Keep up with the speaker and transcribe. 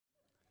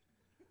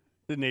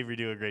Didn't Avery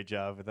do a great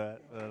job with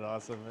that? That's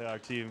awesome. Our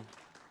team.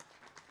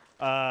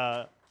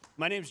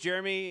 My name's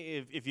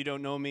Jeremy. If you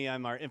don't know me,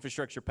 I'm our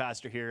infrastructure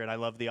pastor here, and I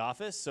love The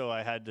Office, so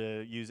I had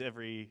to use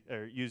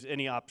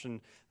any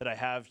option that I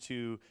have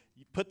to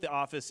put The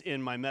Office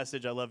in my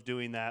message. I love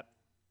doing that.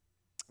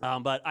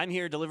 But I'm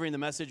here delivering the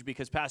message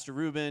because Pastor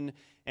Ruben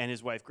and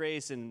his wife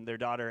Grace and their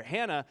daughter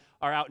Hannah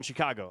are out in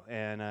Chicago.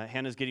 And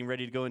Hannah's getting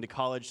ready to go into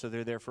college, so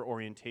they're there for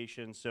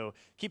orientation. So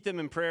keep them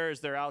in prayer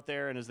as they're out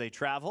there and as they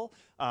travel.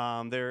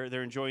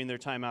 They're enjoying their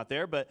time out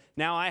there. But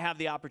now I have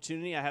the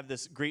opportunity, I have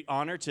this great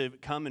honor to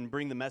come and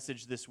bring the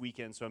message this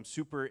weekend. So I'm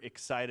super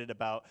excited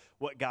about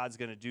what God's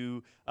going to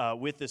do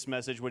with this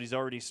message, what he's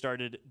already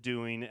started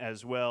doing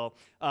as well.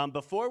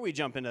 Before we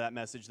jump into that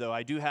message, though,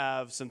 I do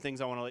have some things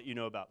I want to let you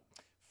know about.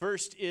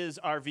 First is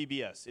our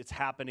VBS. It's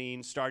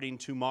happening starting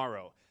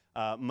tomorrow,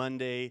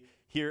 Monday,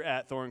 here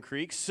at Thorn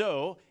Creek.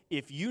 So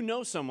if you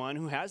know someone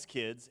who has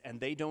kids and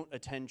they don't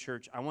attend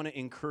church, I want to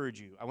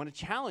encourage you. I want to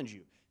challenge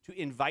you to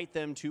invite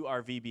them to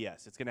our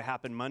VBS. It's going to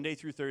happen Monday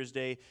through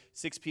Thursday,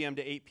 6 p.m.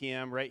 to 8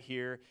 p.m. right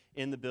here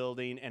in the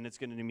building, and it's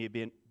going to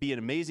be an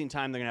amazing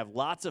time. They're going to have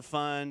lots of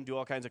fun, do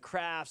all kinds of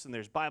crafts, and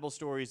there's Bible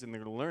stories, and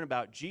they're going to learn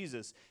about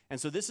Jesus.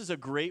 And so this is a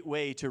great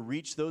way to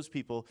reach those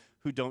people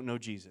who don't know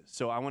Jesus.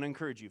 So I want to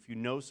encourage you, if you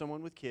know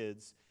someone with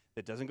kids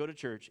that doesn't go to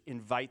church,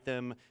 invite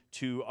them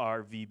to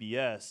our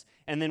VBS.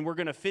 And then we're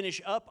going to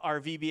finish up our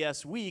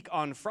VBS week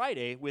on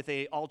Friday with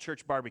a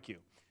all-church barbecue.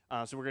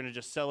 So we're going to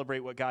just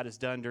celebrate what God has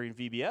done during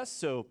VBS.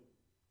 So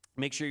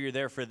make sure you're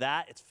there for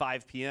that. It's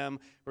 5 p.m.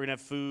 We're going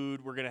to have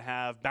food. We're going to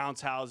have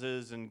bounce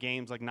houses and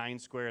games like 9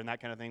 Square and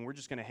that kind of thing. We're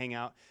just going to hang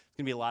out. It's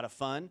going to be a lot of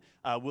fun.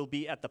 We'll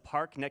be at the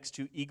park next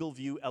to Eagle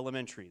View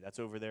Elementary. That's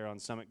over there on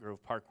Summit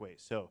Grove Parkway.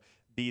 So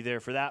be there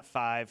for that,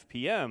 5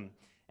 p.m.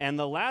 And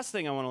the last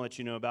thing I want to let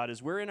you know about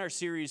is we're in our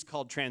series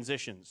called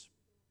Transitions.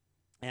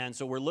 And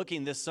so we're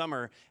looking this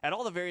summer at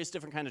all the various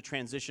different kind of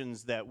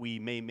transitions that we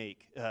may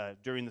make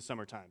during the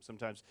summertime.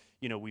 Sometimes,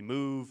 we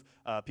move,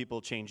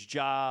 people change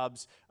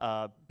jobs,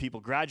 people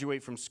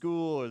graduate from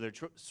school, or they're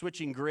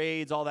switching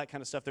grades, all that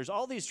kind of stuff. There's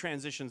all these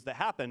transitions that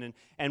happen,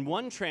 and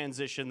one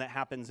transition that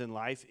happens in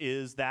life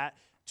is that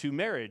to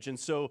marriage. And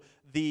so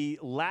the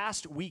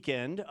last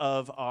weekend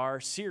of our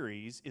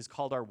series is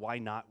called our Why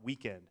Not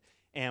Weekend.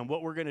 And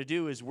what we're going to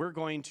do is we're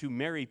going to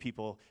marry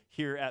people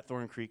here at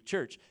Thorn Creek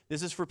Church.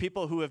 This is for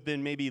people who have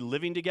been maybe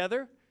living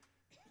together,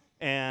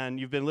 and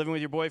you've been living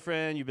with your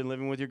boyfriend, you've been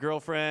living with your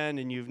girlfriend,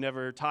 and you've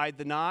never tied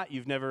the knot,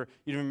 you've never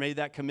made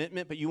that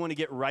commitment, but you want to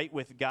get right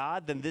with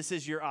God, then this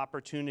is your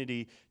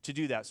opportunity to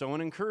do that. So I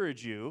want to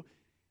encourage you,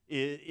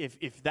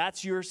 if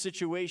that's your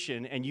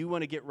situation and you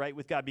want to get right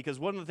with God, because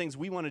one of the things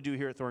we want to do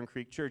here at Thorn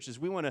Creek Church is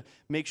we want to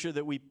make sure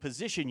that we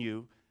position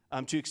you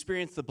to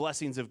experience the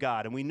blessings of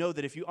God. And we know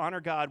that if you honor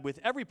God with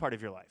every part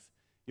of your life,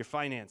 your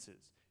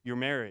finances, your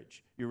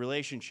marriage, your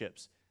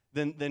relationships,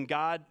 then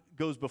God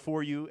goes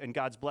before you and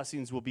God's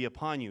blessings will be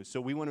upon you.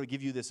 So we want to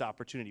give you this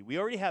opportunity. We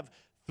already have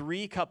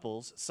 3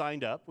 couples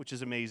signed up, which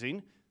is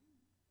amazing.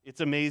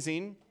 It's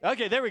amazing.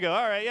 Okay, there we go.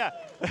 All right, yeah.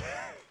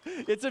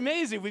 It's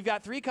amazing. We've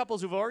got 3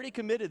 couples who've already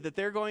committed that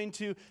they're going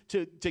to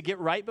get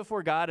right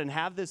before God and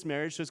have this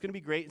marriage, so it's going to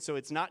be great. And so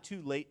it's not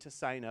too late to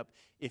sign up.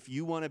 If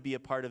you want to be a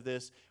part of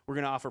this, we're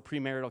going to offer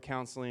premarital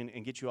counseling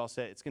and get you all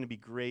set. It's going to be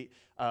great.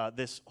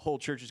 This whole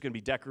church is going to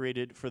be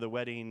decorated for the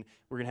wedding.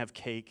 We're going to have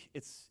cake.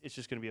 It's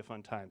just going to be a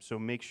fun time. So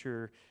make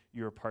sure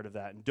you're a part of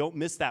that. And don't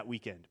miss that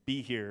weekend.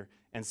 Be here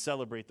and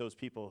celebrate those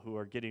people who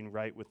are getting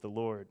right with the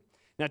Lord.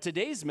 Now,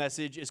 today's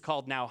message is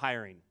called Now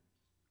Hiring.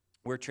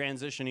 We're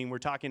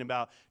talking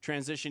about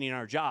transitioning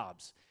our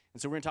jobs.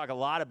 And so we're going to talk a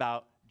lot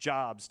about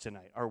jobs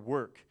tonight, our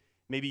work.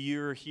 Maybe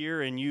you're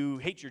here and you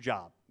hate your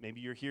job. Maybe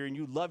you're here and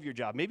you love your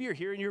job. Maybe you're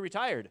here and you're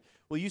retired.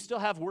 Well, you still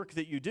have work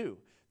that you do.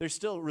 There's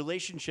still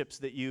relationships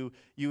that you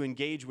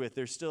engage with.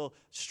 There's still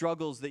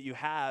struggles that you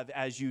have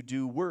as you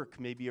do work,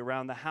 maybe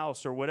around the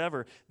house or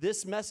whatever.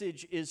 This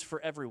message is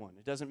for everyone.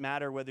 It doesn't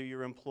matter whether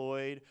you're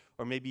employed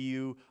or maybe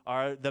you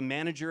are the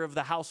manager of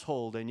the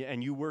household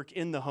and you work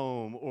in the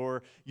home,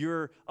 or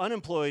you're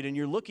unemployed and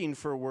you're looking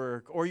for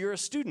work, or you're a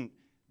student.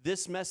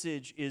 This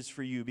message is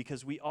for you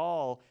because we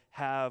all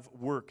have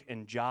work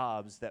and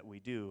jobs that we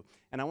do.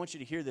 And I want you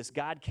to hear this.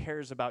 God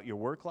cares about your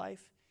work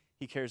life.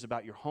 He cares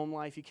about your home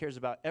life. He cares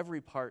about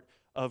every part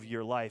of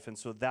your life. And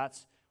so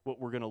that's what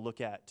we're going to look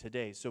at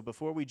today. So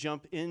before we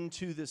jump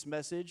into this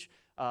message,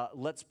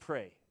 let's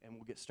pray and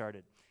we'll get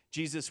started.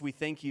 Jesus, we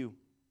thank you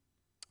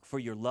for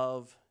your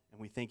love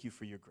and we thank you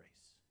for your grace.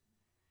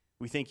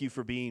 We thank you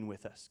for being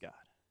with us, God.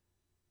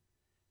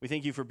 We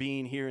thank you for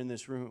being here in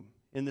this room,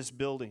 in this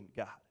building,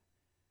 God.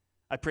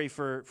 I pray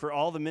for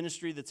all the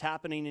ministry that's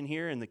happening in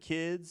here and the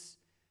kids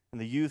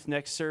and the youth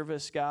next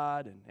service,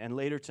 God, and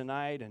later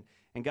tonight.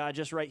 And God,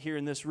 just right here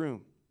in this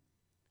room,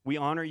 we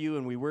honor you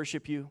and we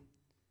worship you.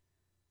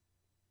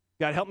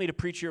 God, help me to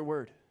preach your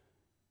word.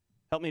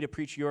 Help me to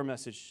preach your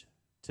message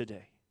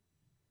today.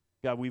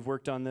 God, we've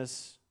worked on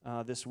this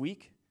this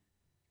week,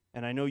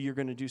 and I know you're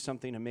going to do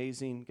something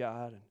amazing,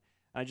 God. And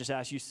I just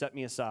ask you set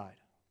me aside,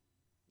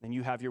 and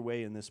you have your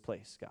way in this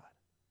place, God.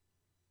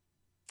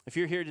 If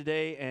you're here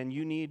today and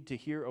you need to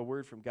hear a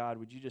word from God,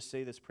 would you just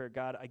say this prayer?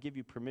 God, I give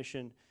you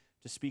permission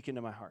to speak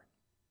into my heart.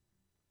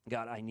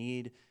 God, I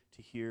need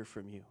to hear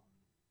from you.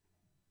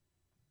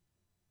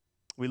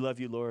 We love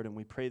you, Lord, and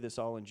we pray this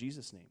all in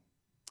Jesus' name.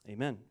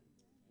 Amen.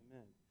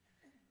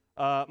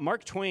 Amen.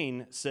 Mark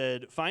Twain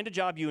said, find a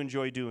job you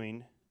enjoy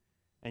doing,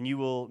 and you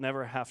will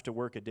never have to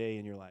work a day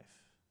in your life.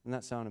 Doesn't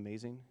that sound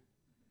amazing?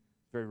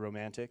 Very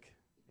romantic,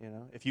 you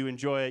know. If you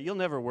enjoy it, you'll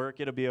never work.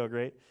 It'll be all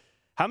great.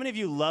 How many of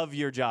you love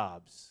your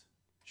jobs?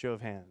 Show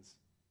of hands.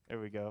 There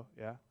we go,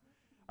 yeah.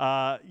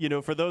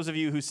 For those of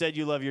you who said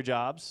you love your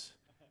jobs,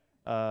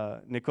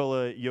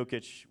 Nikola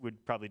Jokic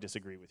would probably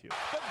disagree with you.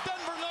 The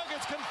Denver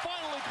Nuggets can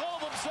finally call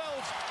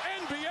themselves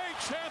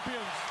NBA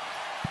champions.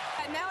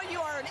 And now you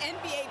are an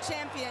NBA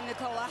champion,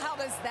 Nikola. How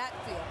does that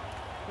feel?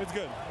 It's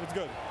good. It's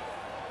good.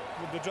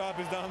 The job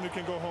is done. We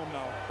can go home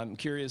now. I'm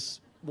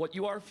curious what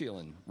you are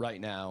feeling right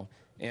now,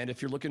 and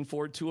if you're looking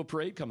forward to a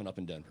parade coming up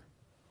in Denver.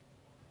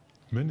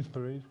 When is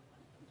parade?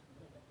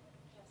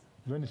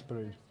 When is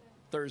parade?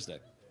 Thursday.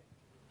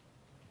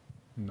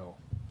 No.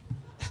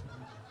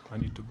 I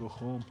need to go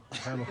home.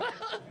 Hello.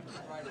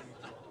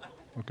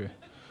 Okay.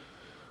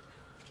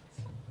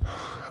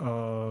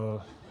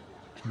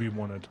 We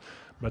won it,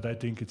 but I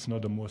think it's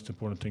not the most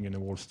important thing in the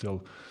world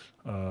still.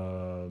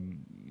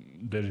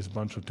 There is a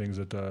bunch of things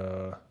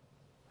that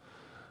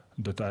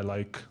I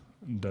like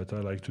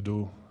to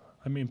do.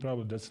 I mean,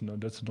 probably that's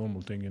a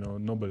normal thing, you know.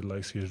 Nobody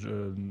likes his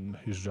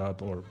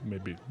job, or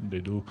maybe they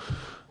do.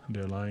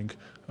 They're lying.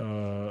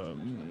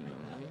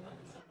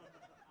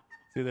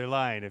 See, they're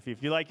lying.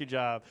 If you like your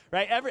job,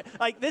 right?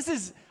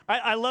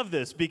 I love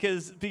this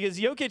because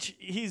Jokic,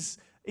 he's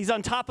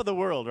on top of the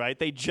world, right?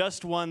 They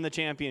just won the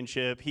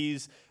championship.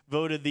 He's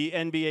voted the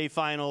NBA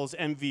Finals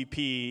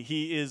MVP.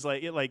 He is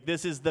like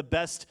this is the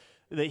best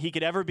that he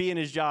could ever be in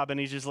his job, and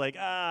he's just like,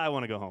 I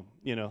want to go home.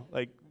 You know,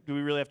 like, do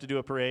we really have to do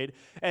a parade?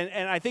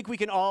 And I think we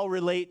can all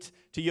relate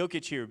to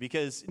Jokic here,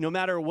 because no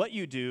matter what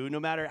you do, no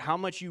matter how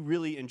much you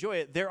really enjoy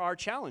it, there are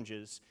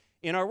challenges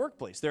in our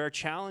workplace. There are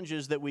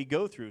challenges that we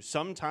go through.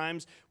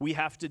 Sometimes we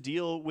have to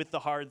deal with the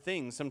hard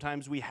things.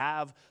 Sometimes we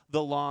have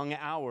the long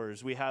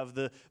hours. We have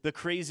the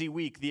crazy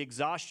week, the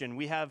exhaustion.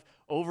 We have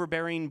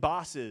overbearing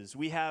bosses.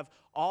 We have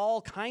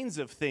all kinds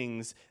of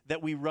things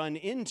that we run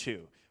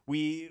into.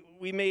 We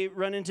may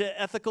run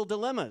into ethical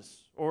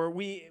dilemmas, or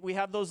we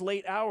have those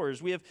late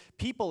hours. We have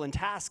people and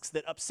tasks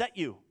that upset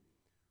you,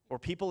 or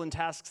people and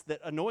tasks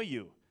that annoy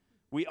you.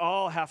 We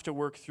all have to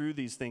work through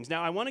these things.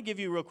 Now, I want to give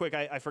you real quick,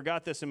 I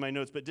forgot this in my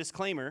notes, but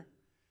disclaimer,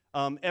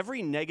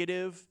 every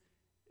negative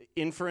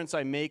inference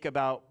I make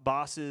about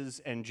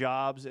bosses and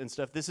jobs and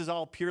stuff, this is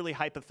all purely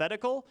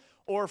hypothetical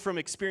or from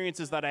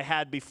experiences that I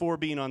had before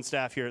being on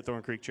staff here at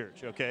Thorn Creek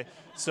Church, okay?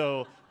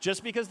 So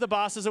just because the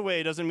boss is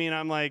away doesn't mean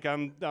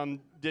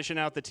I'm dishing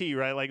out the tea,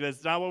 right? Like,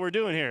 that's not what we're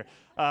doing here.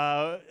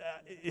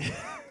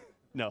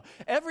 No,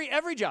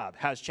 every job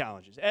has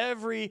challenges.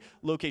 Every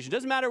location.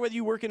 Doesn't matter whether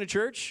you work in a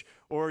church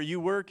or you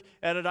work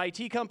at an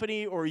IT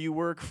company or you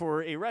work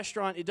for a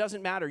restaurant. It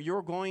doesn't matter.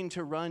 You're going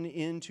to run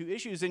into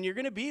issues, and you're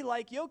going to be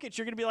like Jokic.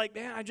 You're going to be like,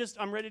 man,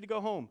 I'm ready to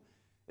go home.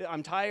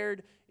 I'm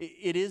tired.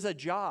 It is a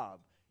job.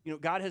 You know,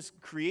 God has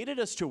created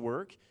us to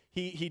work.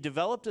 He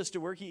developed us to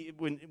work.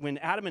 When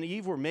Adam and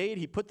Eve were made,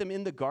 he put them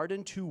in the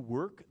garden to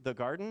work the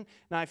garden.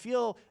 Now, I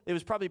feel it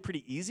was probably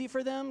pretty easy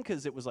for them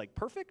because it was like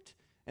perfect.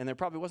 And there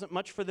probably wasn't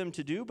much for them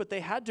to do, but they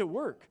had to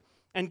work.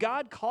 And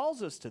God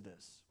calls us to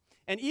this.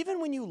 And even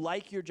when you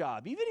like your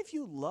job, even if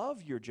you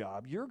love your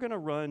job, you're going to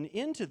run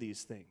into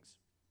these things.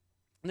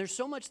 And there's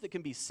so much that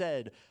can be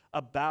said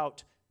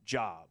about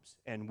jobs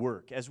and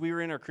work. As we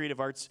were in our creative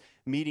arts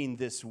meeting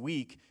this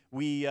week,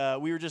 we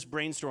were just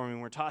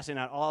brainstorming. We're tossing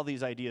out all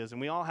these ideas,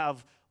 and we all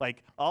have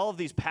like all of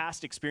these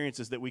past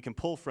experiences that we can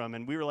pull from.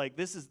 And we were like,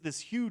 this is this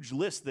huge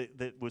list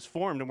that was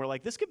formed, and we're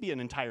like, this could be an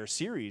entire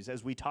series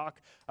as we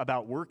talk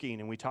about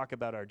working and we talk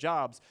about our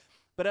jobs.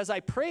 But as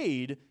I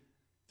prayed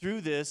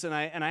through this, and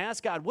I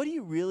asked God, what do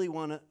you really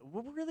want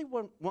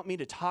me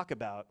to talk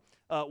about?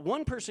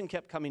 One person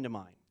kept coming to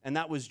mind, and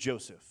that was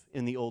Joseph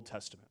in the Old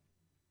Testament.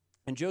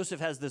 And Joseph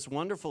has this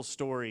wonderful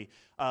story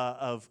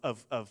of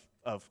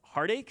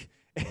heartache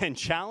and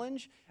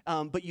challenge,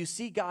 but you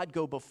see God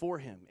go before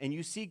him, and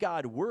you see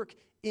God work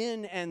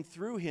in and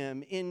through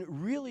him in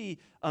really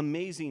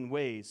amazing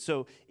ways.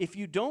 So if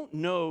you don't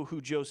know who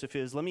Joseph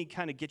is, let me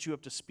kind of get you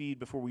up to speed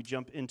before we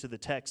jump into the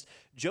text.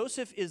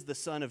 Joseph is the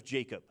son of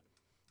Jacob.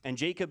 And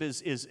Jacob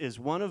is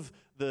one of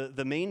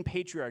the main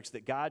patriarchs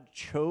that God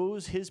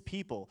chose his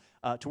people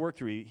to work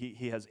through.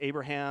 He has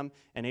Abraham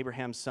and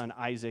Abraham's son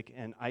Isaac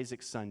and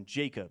Isaac's son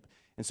Jacob.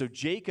 And so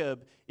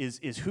Jacob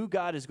is who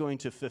God is going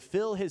to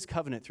fulfill his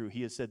covenant through.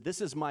 He has said,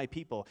 this is my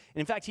people. And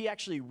in fact, he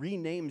actually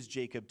renames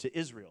Jacob to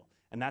Israel.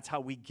 And that's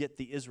how we get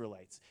the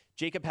Israelites.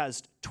 Jacob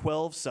has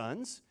 12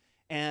 sons.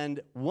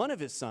 And one of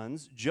his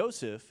sons,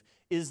 Joseph,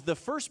 is the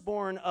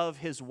firstborn of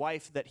his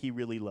wife that he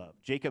really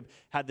loved. Jacob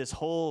had this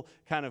whole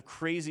kind of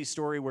crazy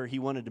story where he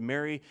wanted to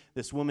marry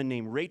this woman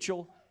named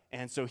Rachel,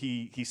 And so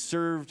he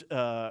served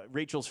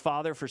Rachel's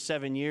father for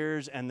 7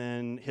 years, and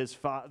then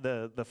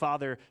the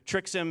father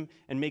tricks him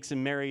and makes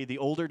him marry the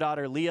older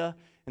daughter, Leah.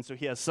 And so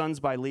he has sons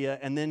by Leah,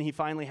 and then he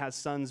finally has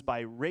sons by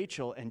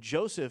Rachel, and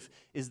Joseph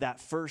is that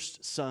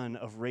first son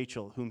of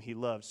Rachel whom he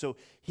loved. So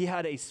he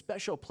had a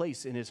special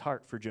place in his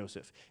heart for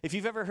Joseph. If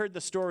you've ever heard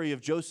the story of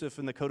Joseph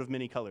and the coat of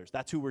many colors,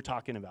 that's who we're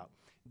talking about.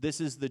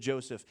 This is the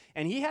Joseph.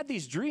 And he had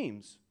these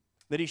dreams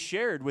that he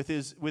shared with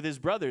his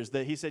brothers,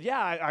 that he said,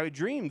 yeah, I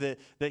dreamed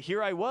that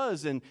here I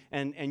was, and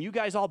you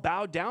guys all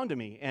bowed down to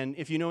me. And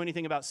if you know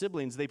anything about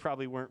siblings, they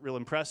probably weren't real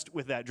impressed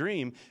with that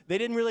dream. They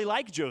didn't really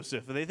like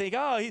Joseph. They think,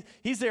 oh,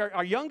 he's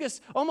our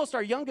youngest, almost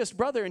our youngest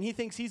brother, and he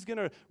thinks he's going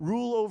to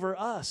rule over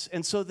us.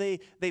 And so they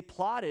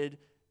plotted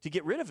to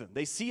get rid of him.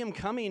 They see him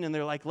coming, and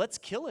they're like, let's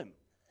kill him.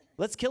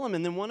 Let's kill him.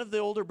 And then one of the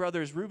older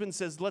brothers, Reuben,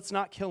 says, let's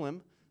not kill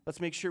him. Let's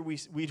make sure we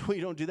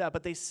don't do that.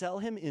 But they sell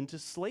him into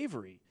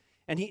slavery.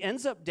 And he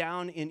ends up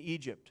down in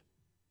Egypt.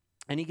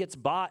 And he gets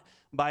bought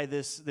by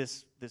this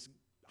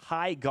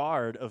high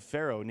guard of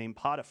Pharaoh named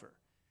Potiphar.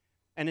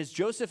 And as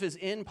Joseph is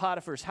in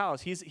Potiphar's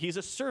house, he's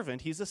a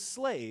servant, he's a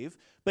slave,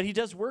 but he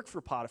does work for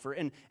Potiphar.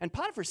 And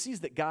Potiphar sees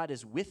that God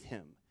is with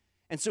him.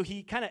 And so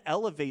he kind of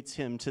elevates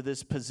him to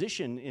this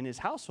position in his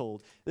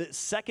household,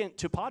 second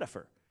to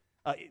Potiphar.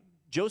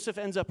 Joseph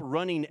ends up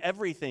running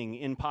everything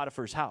in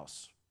Potiphar's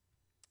house.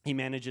 He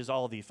manages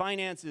all the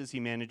finances. He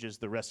manages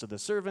the rest of the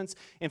servants.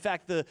 In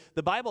fact,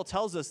 the Bible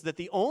tells us that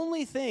the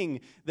only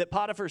thing that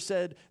Potiphar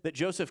said that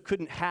Joseph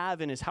couldn't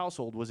have in his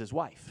household was his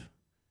wife.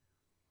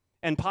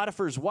 And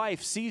Potiphar's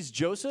wife sees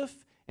Joseph,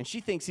 and she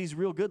thinks he's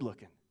real good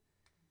looking.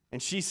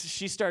 And she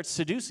starts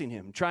seducing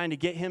him, trying to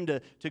get him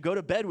to go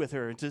to bed with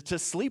her, and to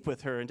sleep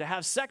with her, and to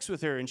have sex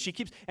with her. And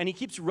he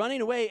keeps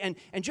running away.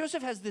 And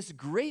Joseph has this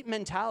great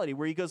mentality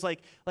where he goes like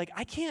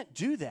I can't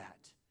do that.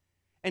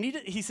 And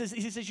he says,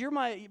 you're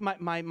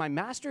my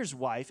master's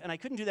wife, and I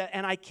couldn't do that,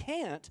 and I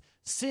can't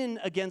sin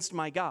against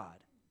my God.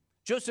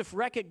 Joseph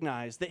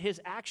recognized that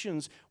his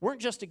actions weren't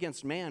just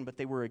against man, but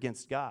they were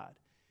against God.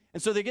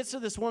 And so there gets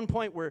to this one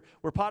point where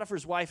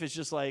Potiphar's wife is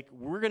just like,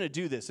 we're going to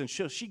do this. And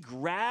so she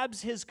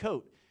grabs his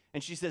coat,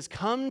 and she says,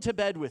 come to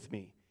bed with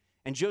me.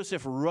 And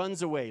Joseph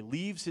runs away,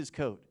 leaves his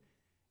coat,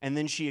 and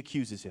then she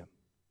accuses him.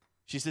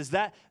 She says,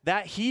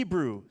 that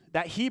Hebrew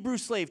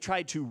slave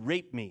tried to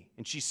rape me,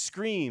 and she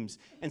screams.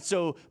 And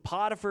so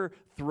Potiphar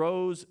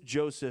throws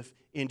Joseph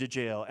into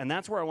jail. And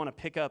that's where I want to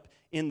pick up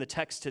in the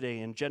text today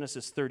in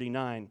Genesis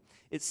 39.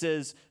 It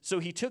says, so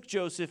he took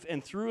Joseph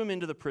and threw him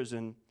into the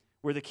prison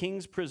where the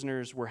king's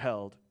prisoners were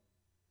held,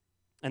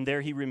 and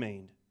there he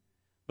remained.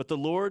 But the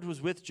Lord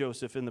was with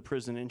Joseph in the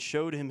prison and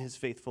showed him his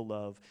faithful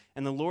love.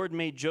 And the Lord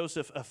made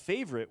Joseph a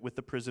favorite with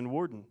the prison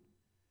warden.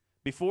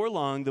 Before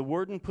long, the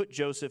warden put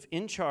Joseph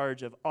in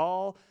charge of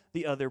all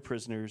the other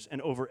prisoners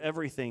and over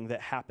everything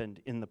that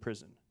happened in the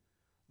prison.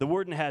 The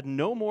warden had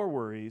no more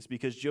worries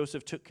because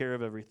Joseph took care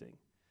of everything.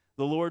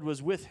 The Lord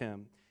was with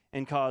him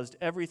and caused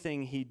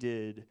everything he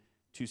did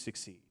to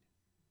succeed.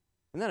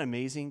 Isn't that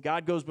amazing?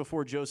 God goes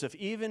before Joseph,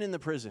 even in the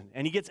prison,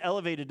 and he gets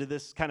elevated to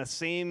this kind of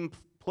same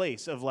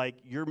place of like,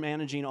 you're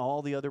managing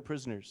all the other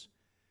prisoners.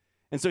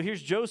 And so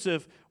here's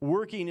Joseph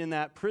working in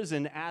that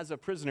prison as a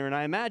prisoner, and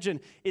I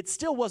imagine it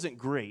still wasn't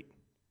great.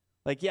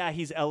 Like, yeah,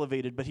 he's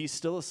elevated, but he's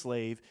still a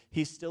slave.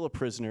 He's still a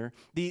prisoner.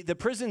 The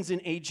prisons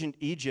in ancient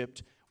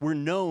Egypt were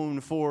known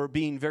for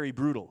being very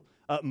brutal.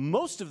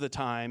 Most of the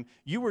time,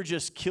 you were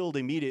just killed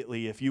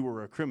immediately if you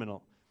were a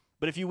criminal.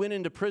 But if you went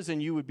into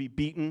prison, you would be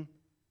beaten.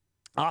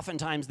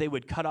 Oftentimes, they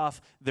would cut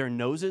off their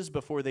noses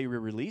before they were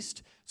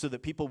released so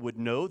that people would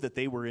know that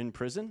they were in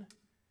prison.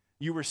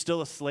 You were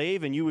still a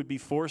slave, and you would be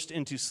forced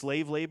into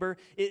slave labor.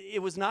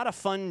 It was not a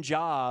fun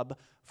job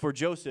for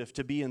Joseph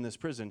to be in this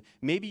prison.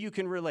 Maybe you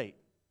can relate.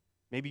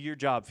 Maybe your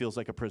job feels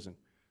like a prison.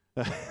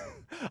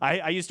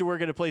 I used to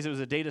work at a place that was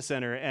a data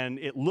center, and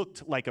it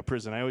looked like a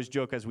prison. I always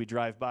joke as we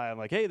drive by, I'm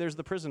like, hey, there's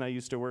the prison I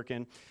used to work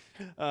in.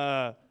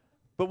 But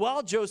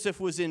while Joseph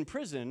was in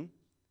prison,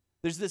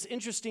 there's this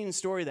interesting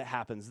story that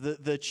happens.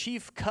 The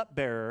chief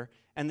cupbearer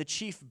and the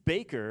chief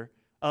baker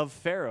of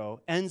Pharaoh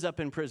ends up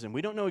in prison.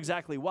 We don't know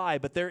exactly why,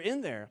 but they're in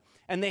there.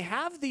 And they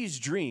have these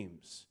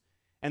dreams,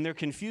 and they're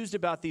confused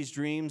about these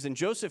dreams. And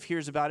Joseph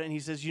hears about it, and he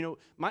says,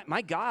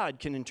 my God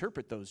can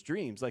interpret those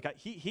dreams. Like,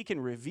 he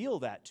can reveal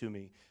that to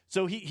me.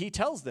 So he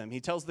tells them,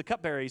 he tells the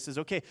cupbearer, he says,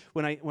 okay,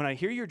 when I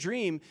hear your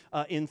dream,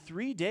 in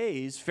 3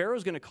 days,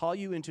 Pharaoh's going to call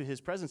you into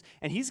his presence,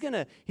 and he's going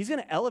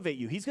to elevate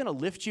you. He's going to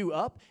lift you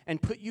up and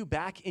put you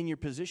back in your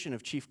position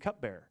of chief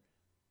cupbearer.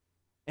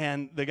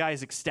 And the guy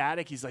is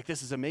ecstatic. He's like,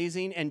 this is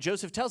amazing. And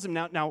Joseph tells him,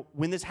 now,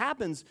 when this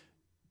happens,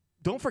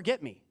 don't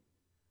forget me.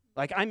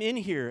 Like, I'm in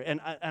here, and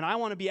I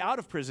want to be out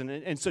of prison,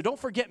 and so don't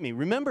forget me.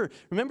 Remember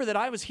that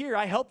I was here.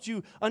 I helped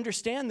you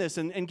understand this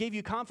and gave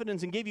you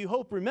confidence and gave you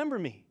hope. Remember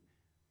me.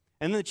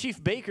 And then the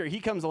chief baker, he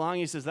comes along,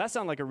 and he says, that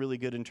sounds like a really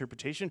good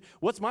interpretation.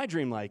 What's my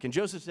dream like? And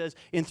Joseph says,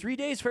 in 3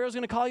 days, Pharaoh's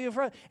going to call you in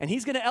front, and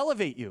he's going to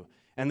elevate you.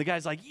 And the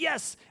guy's like,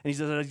 yes. And he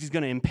says he's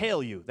going to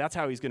impale you. That's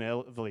how he's going to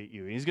elevate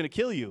you. He's going to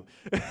kill you.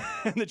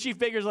 And the chief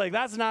baker's like,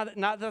 that's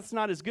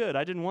not as good.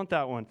 I didn't want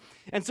that one.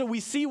 And so we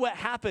see what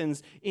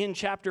happens in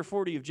chapter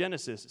 40 of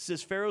Genesis. It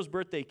says Pharaoh's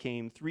birthday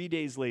came 3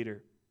 days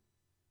later,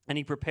 and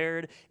he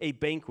prepared a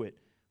banquet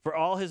for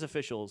all his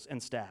officials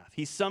and staff.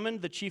 He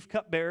summoned the chief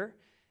cupbearer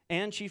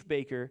and chief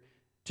baker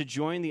to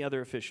join the other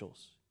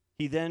officials.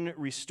 He then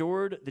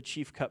restored the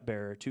chief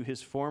cupbearer to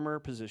his former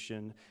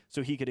position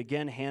so he could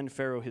again hand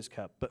Pharaoh his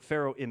cup. But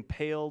Pharaoh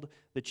impaled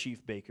the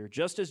chief baker,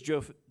 just as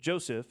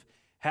Joseph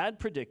had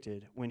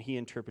predicted when he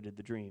interpreted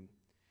the dream.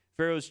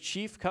 Pharaoh's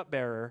chief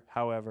cupbearer,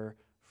 however,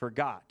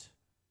 forgot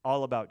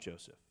all about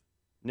Joseph,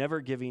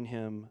 never giving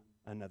him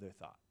another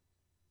thought.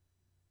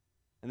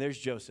 And there's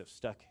Joseph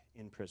stuck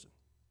in prison,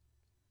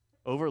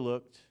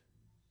 overlooked,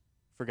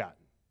 forgotten.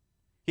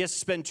 He has to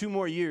spend 2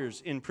 more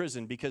years in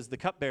prison because the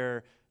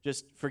cupbearer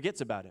just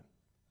forgets about him,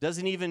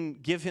 doesn't even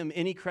give him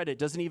any credit,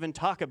 doesn't even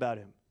talk about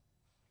him.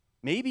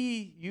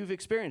 Maybe you've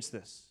experienced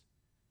this.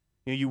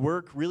 You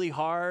work really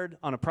hard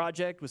on a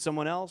project with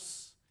someone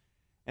else,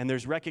 and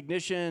there's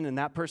recognition, and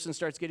that person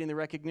starts getting the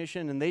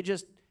recognition, and they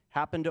just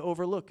happen to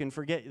overlook and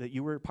forget that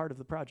you were part of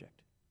the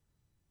project.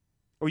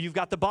 Or you've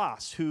got the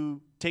boss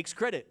who takes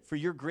credit for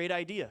your great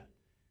idea,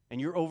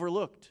 and you're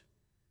overlooked,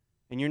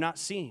 and you're not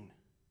seen.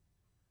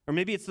 Or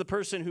maybe it's the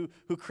person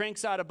who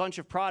cranks out a bunch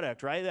of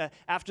product, right?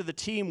 After the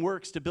team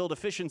works to build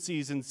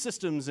efficiencies and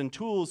systems and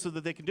tools so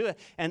that they can do it,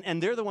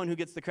 and they're the one who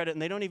gets the credit,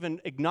 and they don't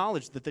even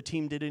acknowledge that the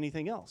team did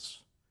anything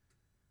else.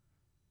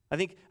 I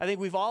think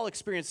we've all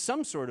experienced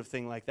some sort of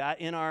thing like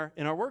that in our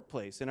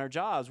workplace, in our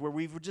jobs, where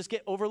we just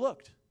get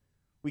overlooked.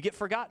 We get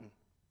forgotten.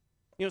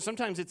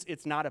 Sometimes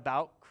it's not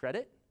about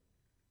credit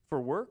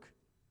for work,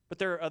 but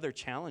there are other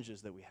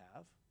challenges that we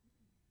have.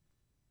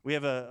 We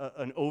have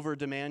an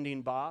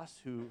over-demanding boss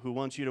who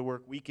wants you to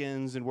work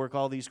weekends and work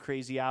all these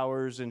crazy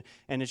hours, and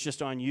it's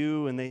just on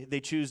you, and they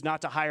choose not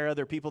to hire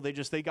other people. They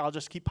just think, I'll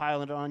just keep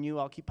piling it on you.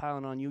 I'll keep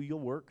piling on you. You'll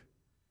work.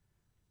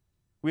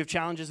 We have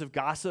challenges of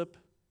gossip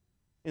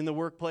in the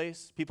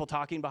workplace, people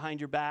talking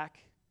behind your back.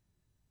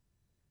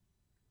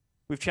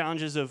 We have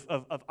challenges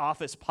of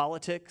office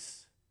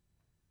politics.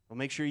 Well,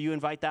 make sure you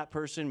invite that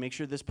person. Make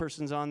sure this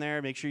person's on there.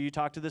 Make sure you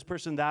talk to this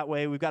person that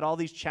way. We've got all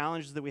these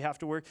challenges that we have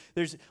to work.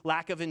 There's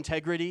lack of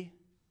integrity.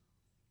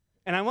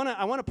 And I want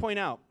to point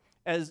out,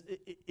 as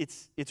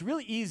it's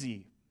really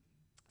easy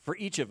for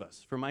each of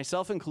us, for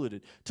myself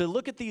included, to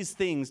look at these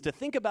things, to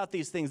think about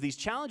these things, these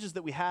challenges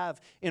that we have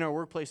in our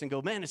workplace and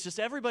go, man, it's just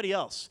everybody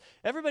else.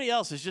 Everybody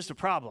else is just a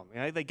problem.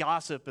 They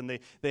gossip and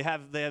they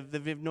have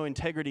no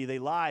integrity. They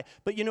lie.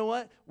 But you know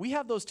what? We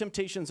have those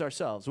temptations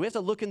ourselves. We have to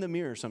look in the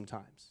mirror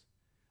sometimes.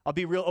 I'll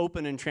be real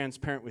open and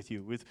transparent with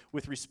you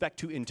with respect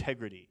to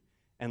integrity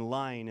and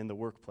lying in the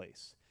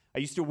workplace. I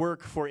used to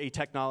work for a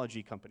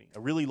technology company, a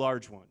really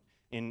large one,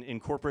 in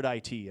corporate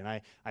IT, and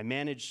I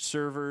managed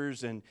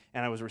servers, and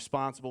I was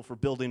responsible for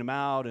building them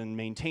out and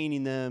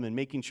maintaining them and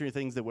making sure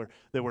things that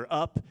were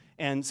up,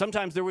 and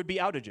sometimes there would be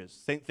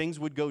outages. Things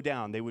would go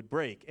down, they would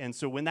break, and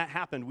so when that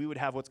happened, we would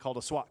have what's called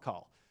a SWAT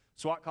call.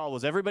 SWAT call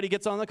was everybody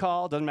gets on the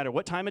call, doesn't matter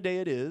what time of day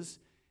it is,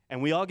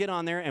 and we all get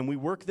on there and we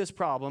work this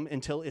problem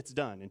until it's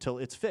done, until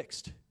it's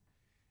fixed.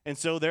 And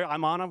so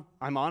I'm on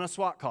a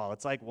SWAT call.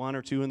 It's like 1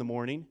 or 2 in the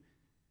morning,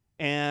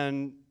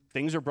 and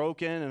things are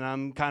broken,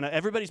 and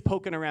everybody's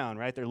poking around,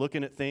 right? They're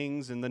looking at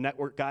things, and the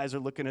network guys are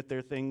looking at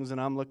their things,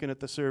 and I'm looking at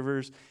the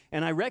servers,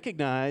 and I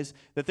recognize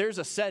that there's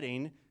a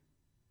setting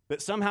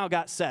that somehow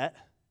got set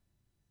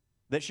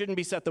that shouldn't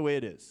be set the way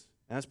it is,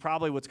 and that's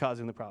probably what's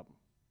causing the problem.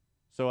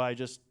 So I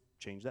just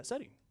changed that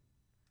setting.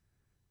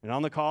 And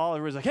on the call,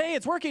 everybody's like, hey,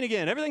 it's working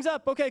again. Everything's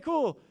up. Okay,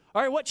 cool.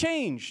 All right, what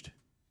changed?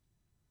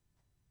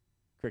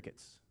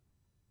 Crickets.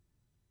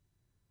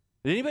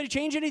 Did anybody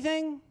change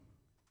anything?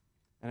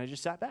 And I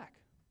just sat back.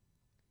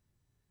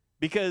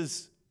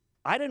 Because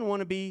I didn't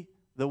want to be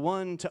the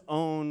one to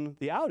own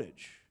the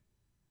outage.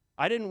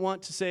 I didn't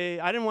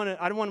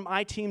want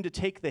my team to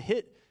take the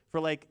hit for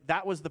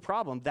that was the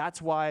problem.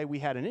 That's why we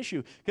had an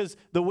issue. Because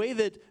the way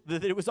that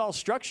it was all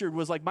structured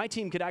was my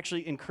team could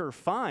actually incur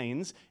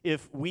fines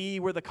if we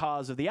were the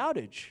cause of the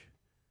outage.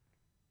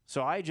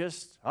 So I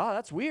just,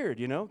 that's weird,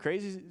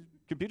 crazy.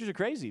 Computers are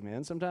crazy,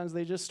 man. Sometimes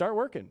they just start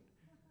working.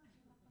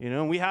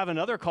 And we have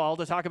another call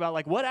to talk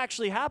about what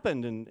actually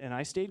happened, and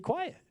I stayed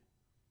quiet.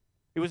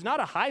 It was not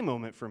a high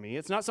moment for me.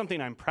 It's not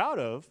something I'm proud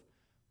of,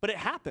 but it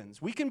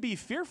happens. We can be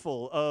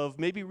fearful of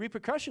maybe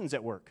repercussions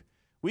at work.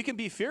 We can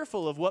be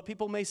fearful of what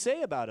people may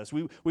say about us.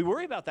 We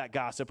worry about that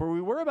gossip, or we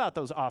worry about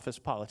those office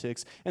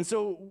politics. And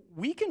so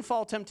we can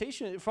fall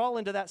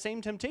into that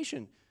same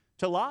temptation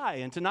to lie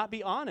and to not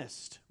be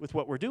honest with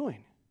what we're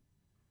doing.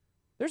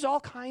 There's all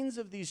kinds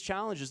of these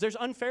challenges. There's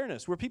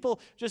unfairness, where people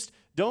just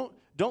don't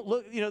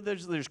look,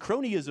 there's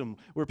cronyism,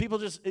 where people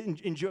just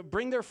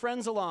bring their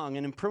friends along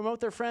and promote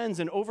their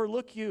friends and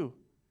overlook you.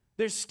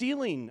 There's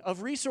stealing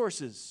of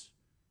resources.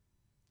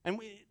 And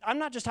I'm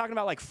not just talking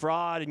about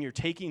fraud and you're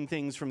taking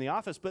things from the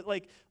office, but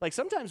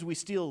sometimes we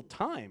steal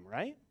time,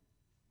 right?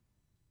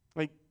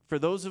 For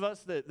those of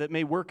us that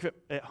may work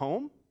at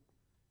home,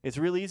 It's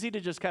real easy to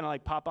just kind of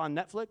like pop on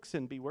Netflix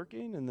and be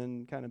working and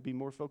then kind of be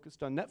more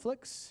focused on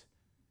Netflix.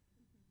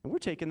 And we're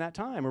taking that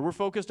time. Or we're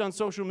focused on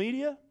social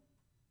media.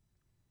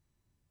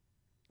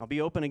 I'll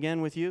be open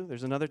again with you.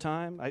 There's another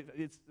time.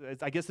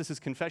 I guess this is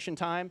confession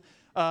time.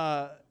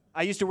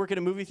 I used to work at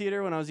a movie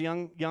theater when I was a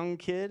young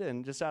kid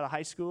and just out of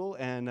high school.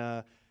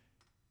 And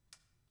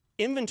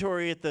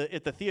inventory at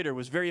the theater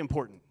was very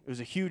important. It was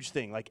a huge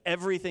thing. Like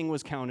everything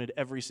was counted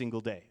every single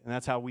day. And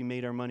that's how we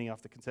made our money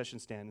off the concession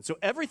stand. And so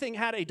everything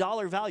had a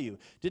dollar value.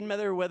 Didn't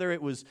matter whether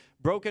it was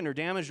broken or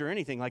damaged or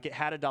anything. Like it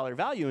had a dollar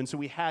value. And so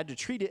we had to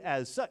treat it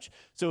as such.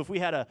 So if we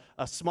had a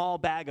small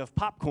bag of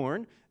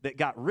popcorn that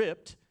got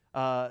ripped,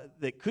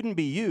 that couldn't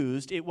be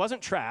used, it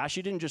wasn't trash.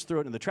 You didn't just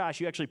throw it in the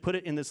trash. You actually put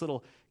it in this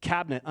little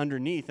cabinet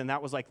underneath, and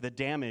that was like the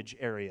damage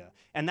area.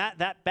 And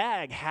that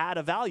bag had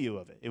a value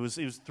of it. It was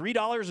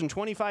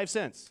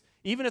 $3.25,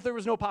 even if there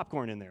was no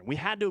popcorn in there. We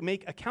had to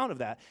make account of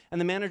that,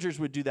 and the managers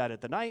would do that at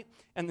the night.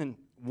 And then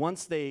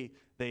once they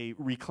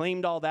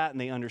reclaimed all that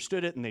and they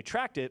understood it and they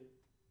tracked it,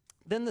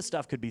 then the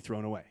stuff could be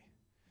thrown away.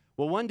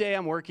 Well, one day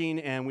I'm working,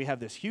 and we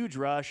have this huge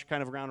rush,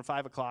 kind of around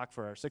 5 o'clock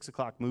for our 6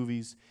 o'clock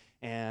movies,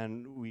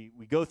 and we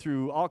go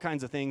through all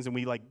kinds of things, and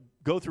we like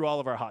go through all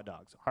of our hot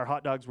dogs. Our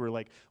hot dogs were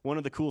like one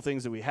of the cool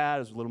things that we had. It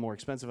was a little more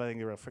expensive. I think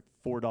they were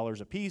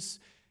 $4 a piece,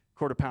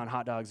 quarter-pound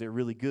hot dogs. They were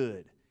really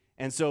good.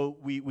 And so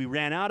we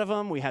ran out of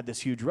them. We had this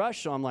huge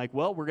rush, so I'm like,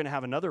 well, we're going to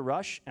have another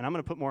rush, and I'm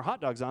going to put more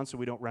hot dogs on so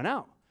we don't run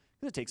out.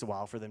 Because it takes a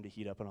while for them to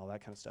heat up and all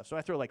that kind of stuff. So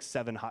I throw like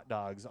 7 hot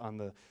dogs on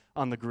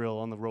the grill,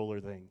 on the roller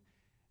thing.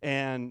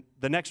 And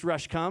the next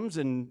rush comes,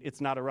 and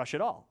it's not a rush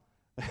at all.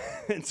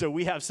 And so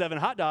we have 7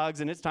 hot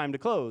dogs, and it's time to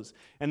close.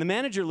 And the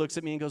manager looks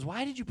at me and goes,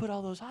 why did you put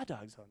all those hot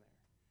dogs on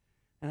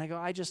there? And I go,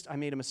 I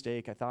made a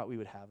mistake. I thought we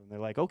would have them. They're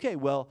like, okay,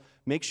 well,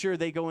 make sure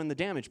they go in the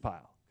damage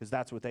pile, because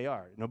that's what they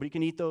are. Nobody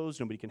can eat those.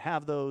 Nobody can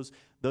have those.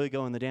 They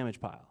go in the damage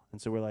pile.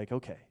 And so we're like,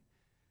 okay.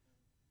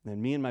 And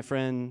then me and my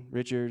friend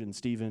Richard and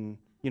Steven,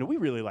 we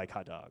really like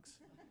hot dogs.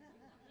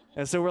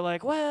 And so we're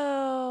like,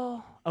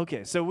 well,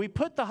 okay. So we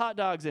put the hot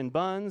dogs in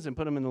buns and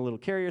put them in the little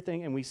carrier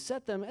thing, and we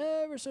set them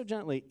ever so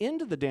gently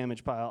into the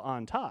damage pile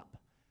on top.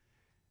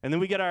 And then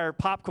we get our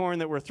popcorn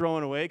that we're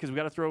throwing away, because we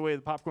got to throw away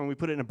the popcorn. We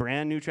put it in a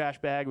brand new trash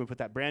bag. We put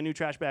that brand new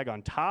trash bag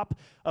on top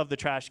of the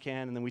trash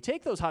can, and then we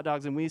take those hot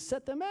dogs and we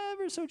set them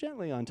ever so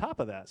gently on top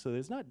of that, so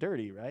it's not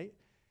dirty, right?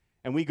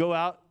 And we go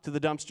out to the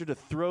dumpster to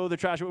throw the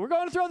trash away. We're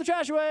going to throw the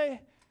trash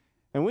away,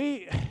 and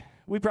we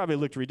probably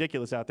looked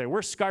ridiculous out there.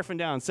 We're scarfing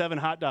down 7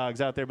 hot dogs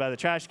out there by the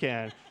trash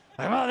can.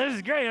 Like, oh, this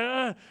is great,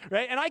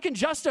 right? And I can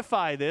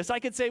justify this. I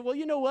could say, well,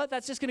 you know what?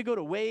 That's just going to go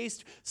to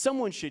waste.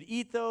 Someone should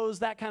eat those,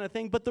 that kind of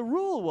thing. But the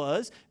rule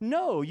was,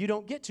 no, you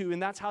don't get to.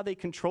 And that's how they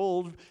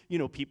controlled,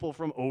 people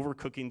from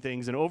overcooking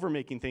things and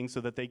overmaking things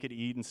so that they could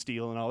eat and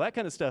steal and all that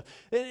kind of stuff.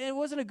 It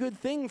wasn't a good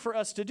thing for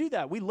us to do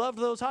that. We loved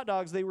those hot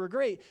dogs. They were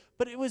great.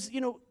 But it was,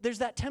 there's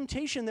that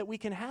temptation that we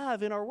can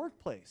have in our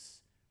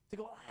workplace to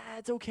go,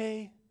 it's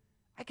okay.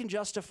 I can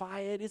justify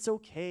it. It's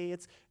okay.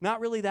 It's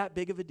not really that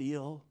big of a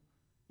deal.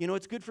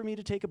 It's good for me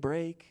to take a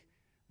break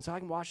so I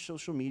can watch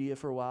social media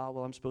for a while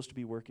I'm supposed to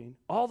be working.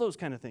 All those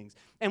kind of things.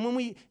 And when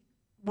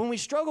we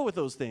struggle with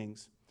those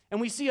things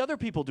and we see other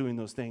people doing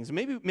those things,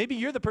 maybe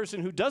you're the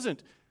person who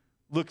doesn't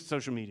look at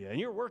social media and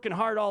you're working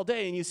hard all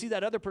day and you see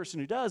that other person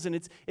who does, and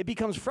it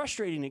becomes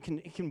frustrating. It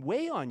can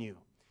weigh on you.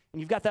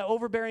 And you've got that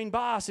overbearing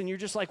boss and you're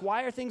just like,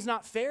 why are things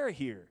not fair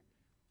here?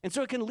 And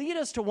so it can lead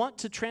us to want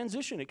to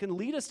transition. It can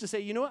lead us to say,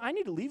 you know what, I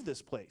need to leave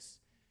this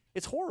place.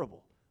 It's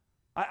horrible.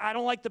 I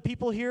don't like the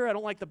people here. I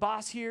don't like the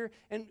boss here.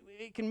 And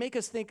it can make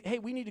us think, hey,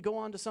 we need to go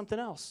on to something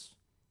else.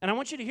 And I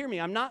want you to hear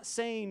me. I'm not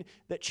saying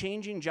that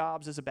changing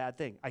jobs is a bad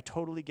thing. I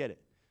totally get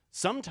it.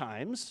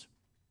 Sometimes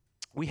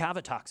we have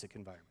a toxic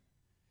environment.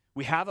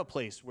 We have a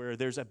place where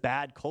there's a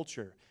bad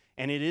culture,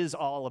 and it is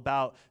all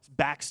about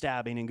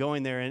backstabbing and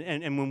going there.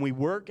 And when we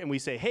work and we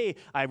say, hey,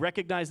 I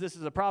recognize this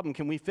is a problem.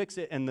 Can we fix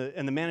it? And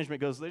the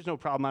management goes, there's no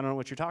problem. I don't know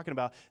what you're talking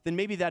about. Then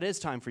maybe that is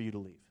time for you to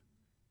leave.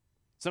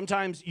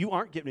 Sometimes you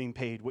aren't getting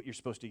paid what you're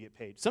supposed to get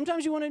paid.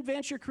 Sometimes you want to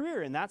advance your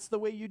career, and that's the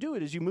way you do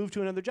it, is you move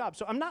to another job.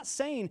 So I'm not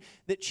saying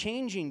that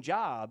changing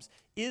jobs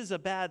is a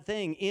bad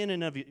thing in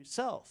and of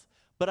itself.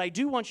 But I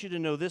do want you to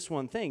know this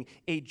one thing.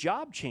 A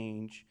job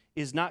change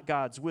is not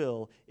God's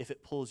will if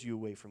it pulls you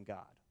away from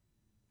God.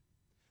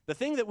 The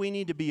thing that we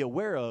need to be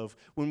aware of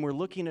when we're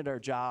looking at our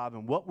job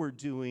and what we're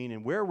doing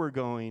and where we're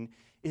going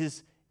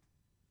is,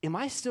 am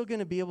I still going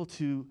to be able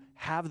to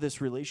have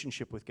this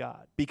relationship with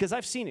God? Because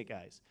I've seen it,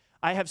 guys.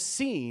 I have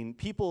seen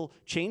people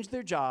change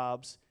their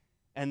jobs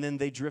and then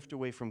they drift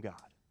away from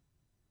God.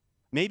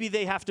 Maybe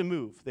they have to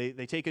move.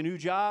 They take a new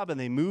job and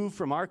they move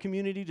from our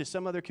community to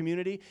some other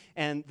community,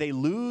 and they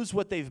lose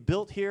what they've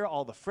built here,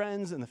 all the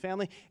friends and the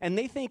family, and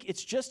they think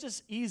it's just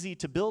as easy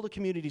to build a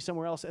community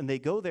somewhere else, and they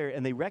go there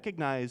and they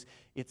recognize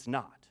it's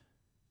not.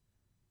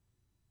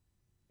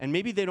 And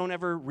maybe they don't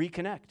ever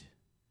reconnect,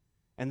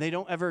 and they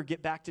don't ever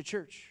get back to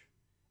church,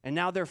 and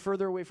now they're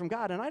further away from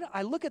God. And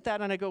I look at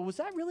that and I go, was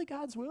that really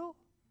God's will?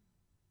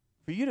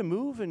 For you to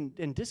move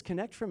and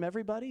disconnect from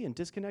everybody and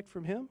disconnect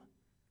from Him?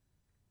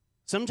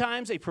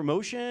 Sometimes a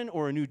promotion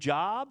or a new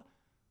job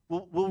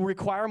will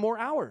require more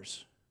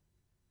hours.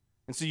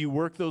 And so you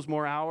work those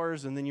more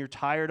hours, and then you're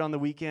tired on the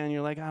weekend.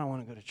 You're like, I don't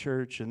want to go to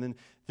church. And then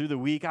through the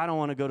week, I don't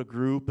want to go to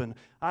group, and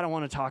I don't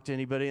want to talk to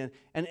anybody.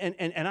 And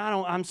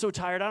I'm so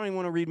tired, I don't even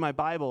want to read my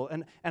Bible.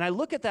 And I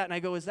look at that, and I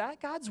go, is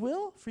that God's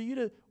will for you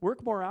to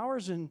work more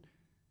hours and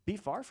be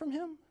far from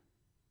him?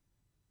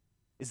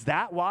 Is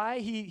that why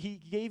he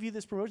gave you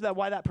this promotion? Is that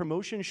why that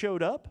promotion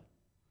showed up?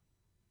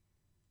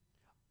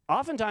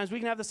 Oftentimes, we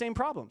can have the same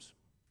problems.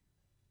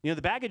 The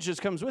baggage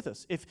just comes with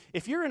us.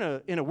 If you're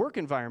in a work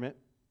environment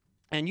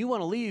and you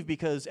want to leave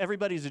because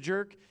everybody's a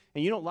jerk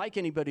and you don't like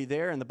anybody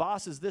there and the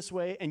boss is this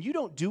way and you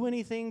don't do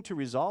anything to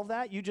resolve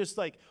that, you just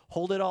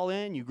hold it all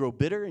in, you grow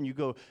bitter and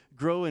you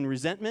grow in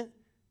resentment,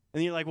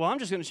 and you're like, well, I'm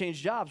just going to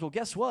change jobs. Well,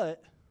 guess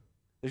what?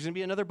 There's going to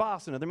be another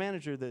boss, another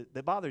manager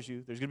that bothers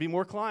you. There's going to be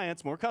more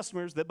clients, more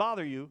customers that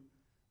bother you.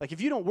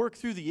 If you don't work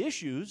through the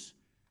issues,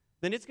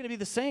 then it's going to be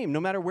the same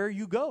no matter where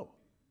you go,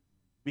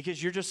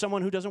 because you're just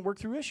someone who doesn't work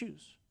through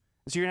issues.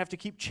 And so you're going to have to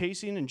keep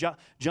chasing and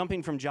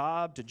jumping from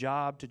job to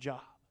job to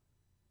job.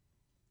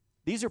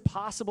 These are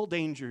possible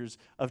dangers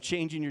of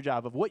changing your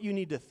job, of what you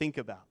need to think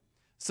about.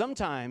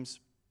 Sometimes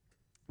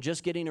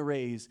just getting a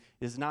raise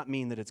does not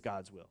mean that it's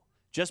God's will.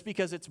 Just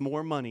because it's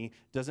more money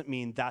doesn't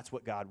mean that's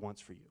what God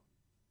wants for you.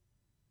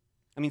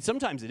 I mean,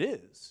 sometimes it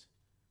is.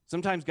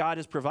 Sometimes God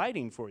is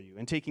providing for you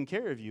and taking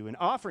care of you and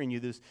offering you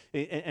this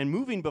and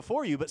moving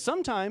before you. But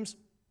sometimes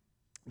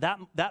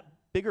that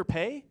bigger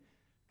pay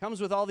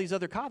comes with all these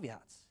other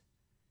caveats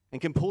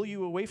and can pull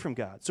you away from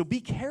God. So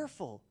be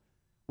careful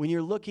when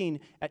you're looking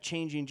at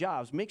changing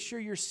jobs. Make sure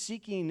you're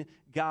seeking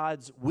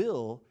God's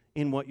will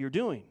in what you're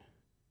doing.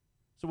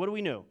 So what do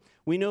we know?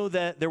 We know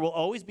that there will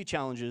always be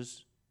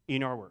challenges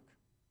in our work.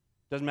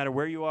 Doesn't matter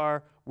where you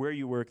are, where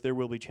you work, there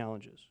will be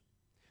challenges.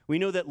 We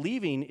know that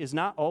leaving is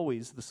not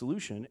always the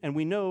solution, and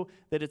we know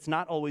that it's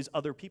not always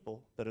other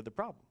people that are the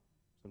problem.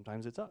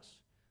 Sometimes it's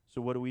us.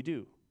 So what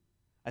do?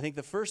 I think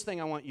the first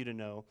thing I want you to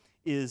know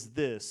is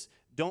this: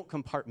 don't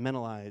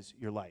compartmentalize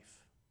your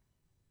life.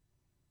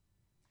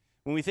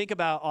 When we think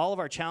about all of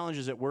our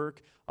challenges at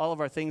work, all of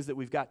our things that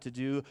we've got to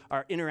do,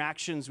 our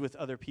interactions with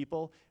other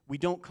people, we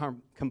don't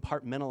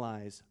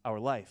compartmentalize our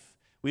life.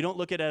 We don't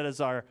look at it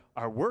as our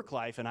work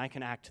life, and I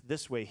can act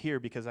this way here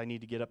because I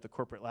need to get up the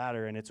corporate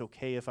ladder, and it's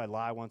okay if I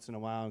lie once in a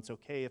while, and it's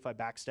okay if I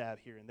backstab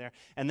here and there.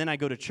 And then I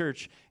go to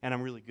church, and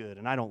I'm really good,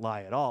 and I don't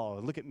lie at all.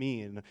 And look at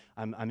me, and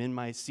I'm in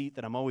my seat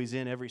that I'm always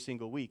in every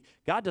single week.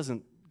 God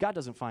doesn't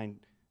find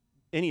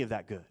any of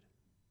that good.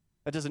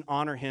 That doesn't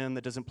honor him,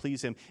 that doesn't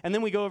please him. And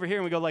then we go over here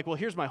and we go well,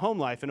 here's my home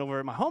life. And over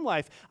at my home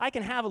life, I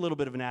can have a little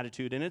bit of an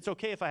attitude. And it's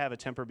okay if I have a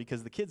temper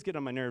because the kids get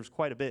on my nerves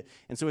quite a bit.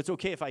 And so it's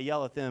okay if I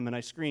yell at them and I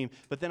scream.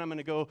 But then I'm going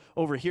to go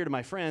over here to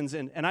my friends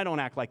and I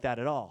don't act like that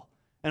at all.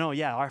 And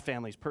our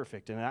family's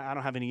perfect and I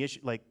don't have any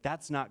issue.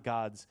 That's not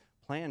God's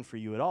plan for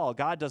you at all.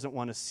 God doesn't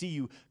want to see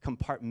you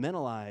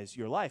compartmentalize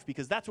your life,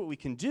 because that's what we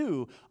can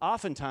do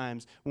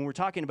oftentimes when we're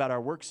talking about our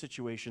work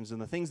situations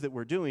and the things that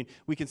we're doing.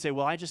 We can say,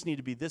 well, I just need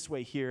to be this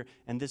way here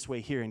and this way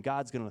here, and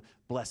God's going to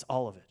bless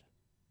all of it.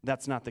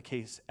 That's not the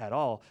case at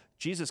all.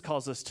 Jesus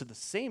calls us to the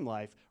same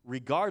life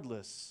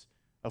regardless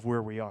of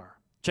where we are.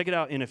 Check it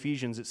out in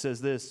Ephesians. It says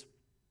this: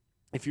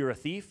 if you're a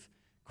thief,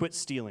 quit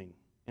stealing.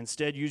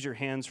 Instead, use your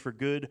hands for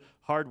good,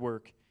 hard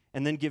work,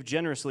 and then give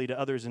generously to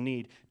others in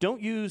need.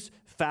 Don't use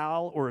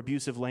foul or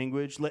abusive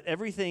language. Let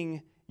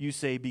everything you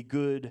say be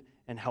good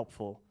and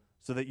helpful,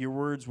 so that your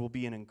words will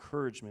be an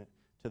encouragement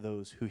to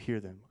those who hear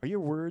them. Are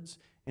your words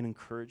an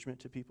encouragement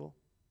to people?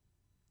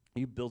 Are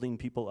you building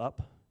people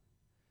up?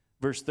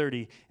 Verse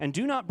 30, and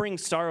do not bring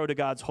sorrow to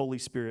God's Holy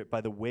Spirit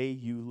by the way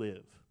you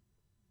live.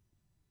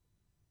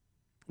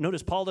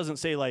 Notice Paul doesn't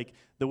say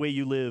the way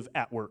you live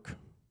at work,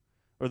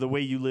 or the way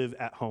you live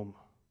at home,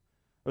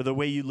 or the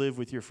way you live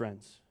with your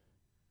friends,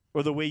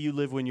 or the way you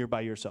live when you're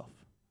by yourself.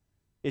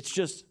 It's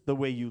just the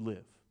way you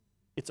live.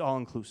 It's all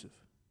inclusive.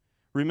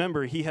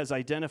 Remember, he has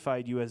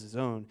identified you as his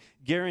own,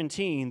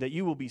 guaranteeing that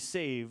you will be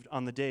saved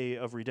on the day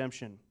of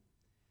redemption.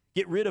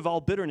 Get rid of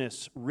all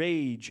bitterness,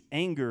 rage,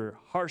 anger,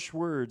 harsh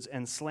words,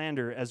 and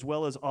slander, as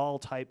well as all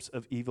types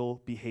of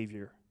evil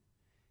behavior.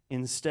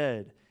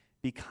 Instead,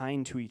 be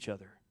kind to each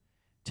other,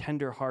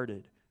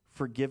 tender-hearted,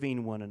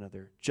 forgiving one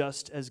another,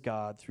 just as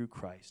God, through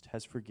Christ,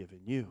 has forgiven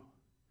you.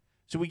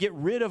 So we get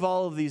rid of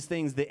all of these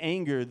things, the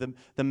anger,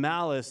 the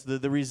malice,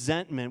 the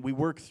resentment. We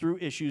work through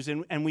issues,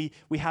 and we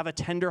have a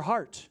tender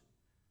heart.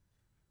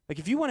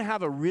 If you want to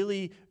have a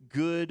really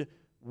good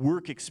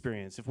work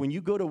experience, if when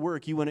you go to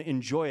work you want to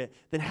enjoy it,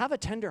 then have a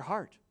tender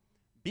heart.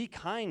 Be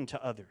kind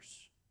to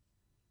others.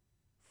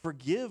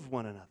 Forgive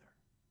one another,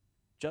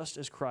 just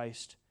as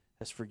Christ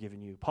has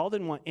forgiven you. Paul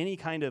didn't want any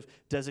kind of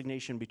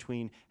designation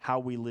between how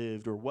we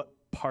lived or what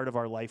part of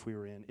our life we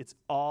were in. It's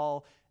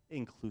all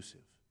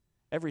inclusive,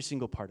 every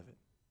single part of it.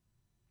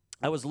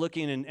 I was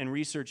looking and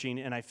researching,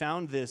 and I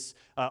found this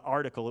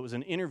article. It was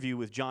an interview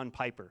with John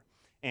Piper.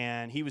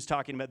 And he was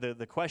talking about,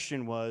 the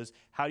question was,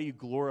 how do you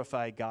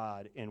glorify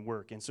God in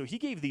work? And so he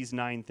gave these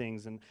 9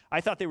 things, and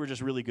I thought they were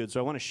just really good, so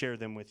I want to share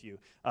them with you.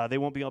 They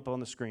won't be up on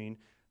the screen,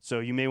 so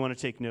you may want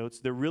to take notes.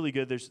 They're really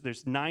good.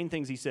 There's 9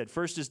 things he said.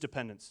 First is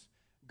dependence.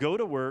 Go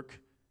to work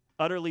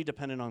utterly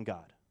dependent on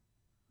God.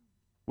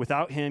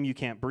 Without him, you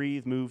can't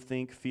breathe, move,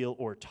 think, feel,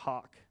 or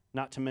talk,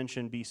 not to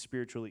mention be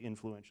spiritually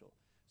influential.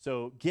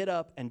 So get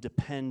up and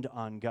depend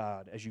on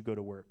God as you go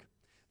to work.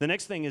 The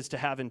next thing is to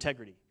have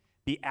integrity.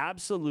 Be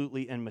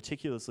absolutely and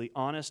meticulously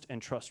honest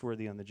and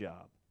trustworthy on the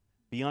job.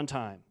 Be on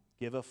time.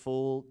 Give a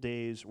full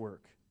day's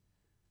work.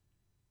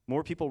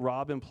 More people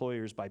rob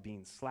employers by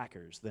being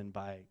slackers than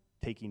by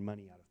taking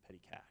money out of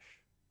petty cash.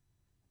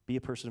 Be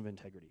a person of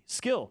integrity.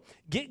 Skill.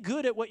 Get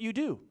good at what you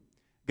do.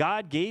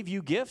 God gave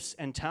you gifts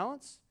and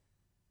talents.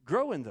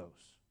 Grow in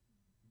those.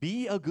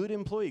 Be a good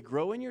employee.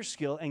 Grow in your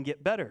skill and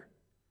get better.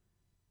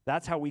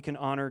 That's how we can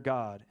honor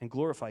God and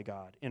glorify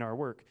God in our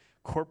work.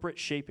 Corporate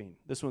shaping.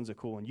 This one's a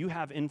cool one. You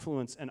have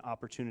influence and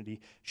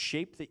opportunity.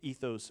 Shape the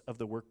ethos of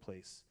the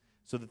workplace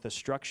so that the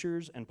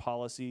structures and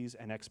policies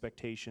and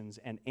expectations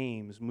and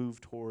aims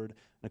move toward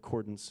in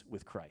accordance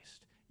with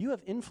Christ. You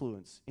have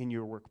influence in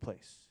your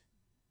workplace.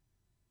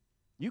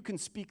 You can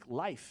speak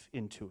life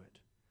into it.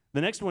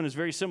 The next one is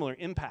very similar,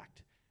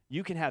 impact.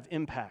 You can have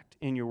impact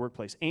in your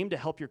workplace. Aim to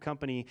help your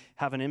company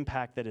have an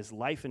impact that is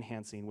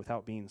life-enhancing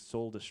without being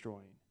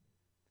soul-destroying.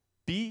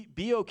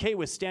 Be okay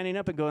with standing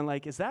up and going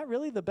like, is that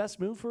really the best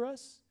move for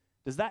us?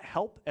 Does that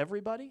help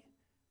everybody?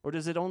 Or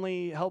does it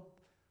only help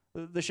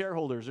the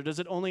shareholders? Or does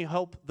it only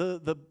help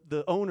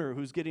the owner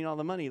who's getting all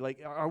the money?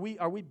 Like, are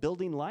we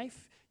building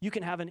life? You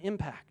can have an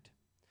impact.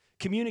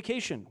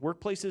 Communication.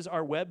 Workplaces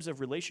are webs of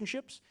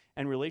relationships,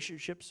 and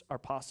relationships are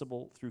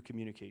possible through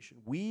communication.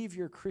 Weave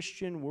your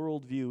Christian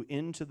worldview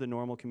into the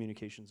normal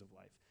communications of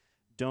life.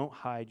 Don't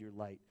hide your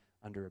light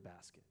under a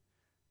basket.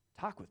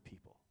 Talk with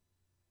people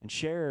and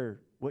share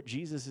what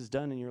Jesus has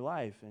done in your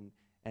life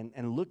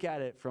and look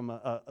at it from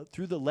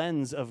through the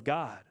lens of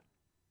God.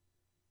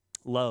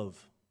 Love.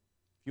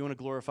 If you want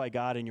to glorify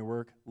God in your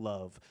work,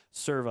 love.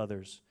 Serve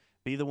others.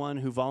 Be the one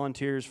who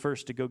volunteers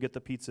first to go get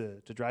the pizza,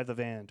 to drive the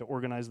van, to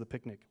organize the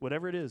picnic,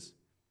 whatever it is.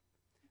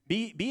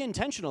 Be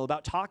intentional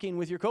about talking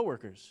with your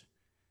coworkers.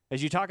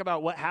 As you talk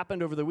about what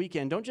happened over the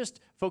weekend, don't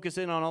just focus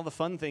in on all the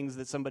fun things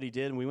that somebody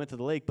did and we went to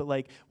the lake, but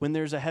like when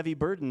there's a heavy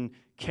burden,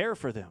 care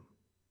for them.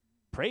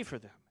 Pray for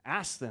them.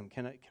 Ask them,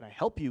 can I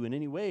help you in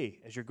any way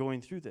as you're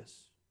going through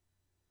this?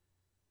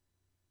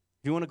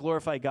 If you want to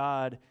glorify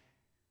God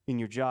in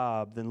your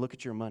job, then look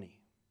at your money.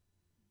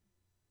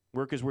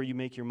 Work is where you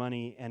make your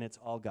money, and it's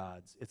all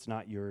God's. It's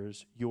not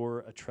yours. You're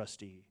a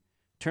trustee.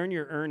 Turn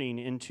your earning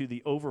into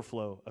the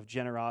overflow of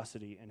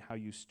generosity and how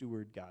you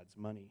steward God's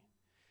money.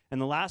 And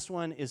the last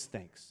one is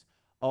thanks.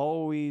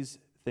 Always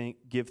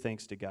give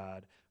thanks to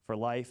God for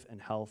life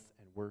and health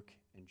and work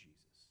in Jesus.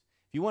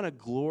 If you want to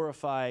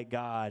glorify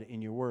God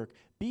in your work,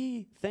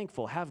 be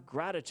thankful. Have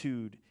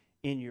gratitude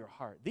in your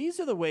heart.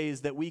 These are the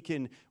ways that we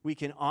can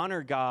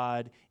honor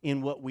God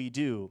in what we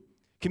do.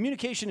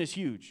 Communication is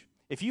huge.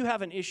 If you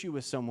have an issue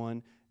with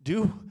someone,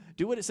 do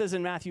what it says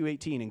in Matthew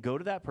 18 and go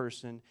to that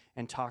person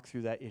and talk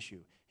through that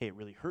issue. Hey, it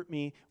really hurt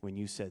me when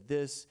you said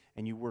this,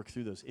 and you work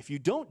through those. If you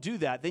don't do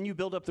that, then you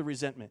build up the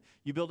resentment.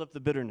 You build up the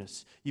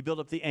bitterness. You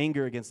build up the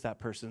anger against that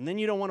person. And then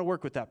you don't want to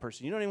work with that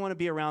person. You don't even want to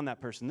be around that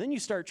person. Then you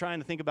start trying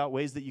to think about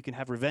ways that you can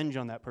have revenge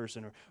on that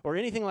person or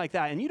anything like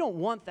that. And you don't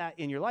want that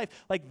in your life.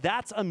 Like,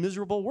 that's a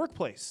miserable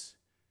workplace.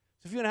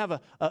 So if you want to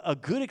have a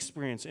good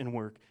experience in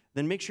work,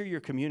 then make sure you're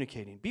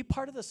communicating. Be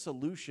part of the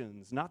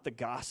solutions, not the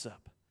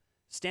gossip.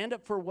 Stand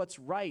up for what's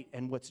right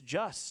and what's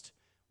just.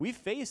 We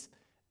face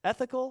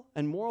ethical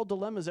and moral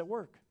dilemmas at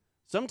work.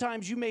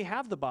 Sometimes you may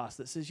have the boss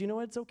that says, you know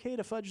what, it's okay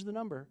to fudge the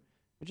number.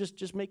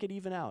 Just make it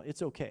even out.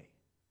 It's okay.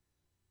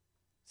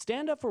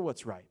 Stand up for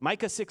what's right.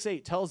 Micah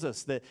 6:8 tells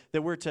us that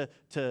we're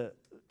to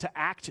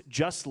act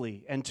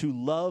justly and to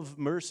love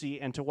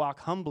mercy and to walk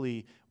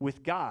humbly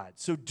with God.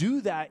 So do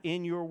that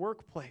in your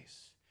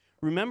workplace.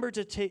 Remember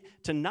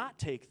to not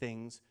take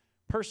things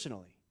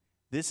personally.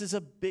 This is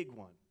a big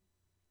one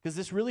because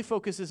this really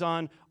focuses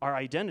on our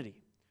identity.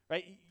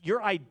 Right?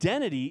 Your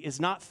identity is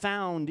not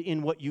found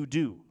in what you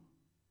do.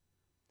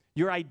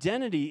 Your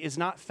identity is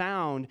not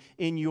found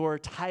in your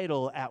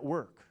title at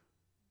work.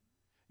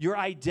 Your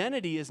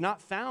identity is not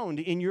found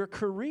in your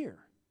career.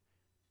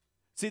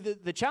 See,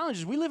 the challenge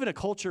is we live in a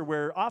culture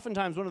where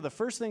oftentimes one of the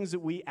first things that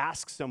we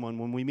ask someone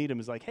when we meet them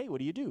is like, hey, what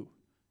do you do?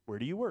 Where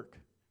do you work?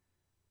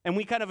 And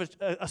we kind of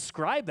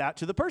ascribe that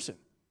to the person.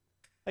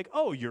 Like,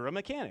 oh, you're a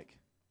mechanic.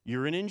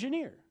 You're an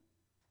engineer.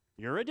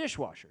 You're a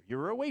dishwasher.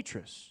 You're a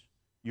waitress.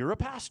 You're a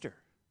pastor.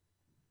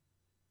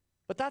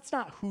 But that's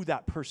not who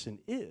that person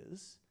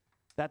is.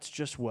 That's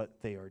just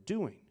what they are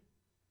doing.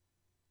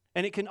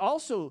 And it can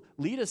also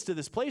lead us to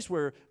this place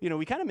where,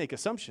 we kind of make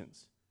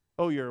assumptions.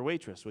 Oh, you're a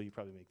waitress. Well, you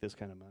probably make this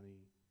kind of money.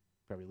 You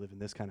probably live in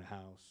this kind of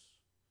house.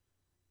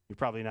 You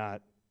probably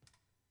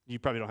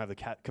don't have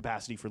the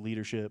capacity for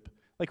leadership.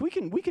 Like we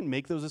can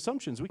make those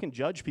assumptions. We can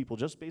judge people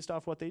just based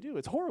off what they do.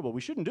 It's horrible.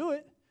 We shouldn't do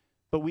it.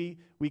 But we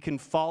can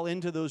fall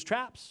into those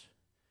traps,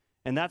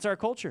 and that's our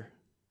culture.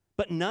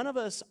 But none of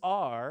us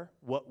are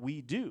what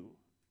we do.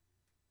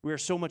 We are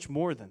so much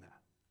more than that.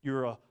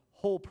 You're a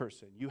whole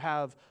person. You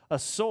have a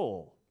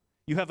soul.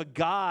 You have a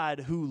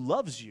God who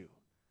loves you,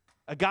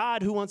 a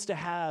God who wants to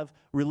have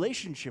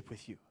relationship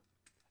with you,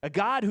 a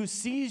God who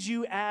sees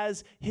you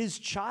as his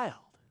child,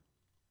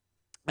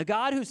 a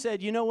God who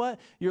said, you know what?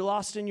 You're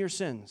lost in your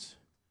sins,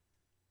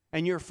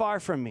 and you're far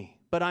from me,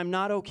 but I'm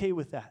not okay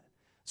with that.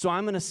 So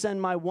I'm going to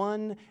send my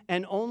one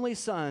and only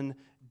son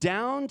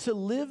down to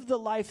live the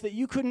life that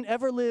you couldn't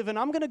ever live, and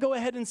I'm going to go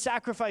ahead and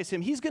sacrifice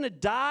him. He's going to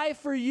die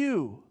for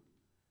you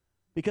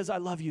because I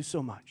love you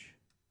so much,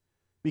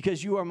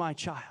 because you are my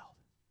child.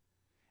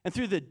 And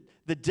through the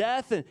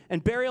death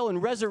and burial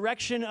and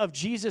resurrection of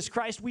Jesus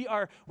Christ, we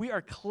are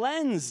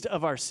cleansed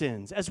of our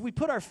sins. As we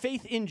put our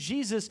faith in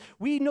Jesus,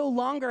 we no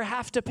longer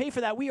have to pay for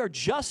that. We are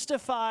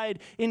justified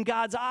in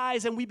God's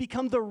eyes, and we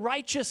become the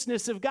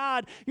righteousness of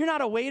God. You're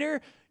not a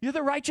waiter. You're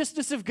the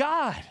righteousness of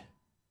God.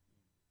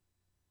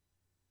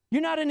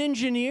 You're not an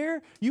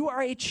engineer. You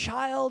are a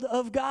child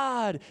of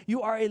God.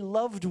 You are a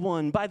loved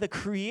one by the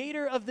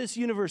creator of this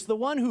universe. The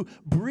one who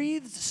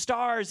breathed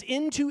stars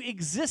into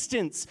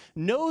existence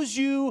knows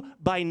you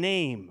by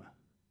name.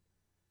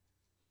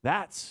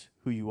 That's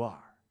who you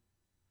are.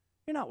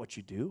 You're not what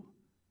you do.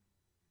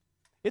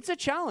 It's a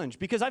challenge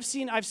because I've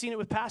seen it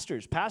with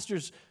pastors.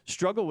 Pastors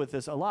struggle with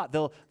this a lot.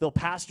 They'll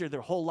pastor their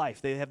whole life.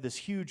 They have this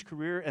huge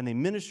career and they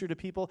minister to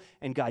people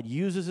and God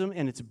uses them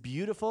and it's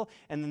beautiful.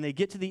 And then they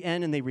get to the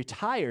end and they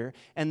retire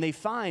and they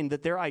find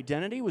that their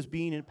identity was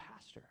being a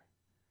pastor.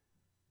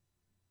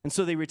 And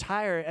so they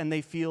retire and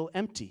they feel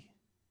empty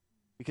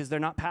because they're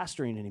not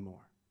pastoring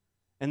anymore.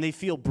 And they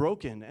feel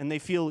broken and they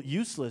feel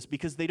useless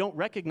because they don't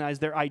recognize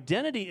their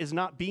identity is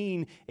not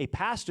being a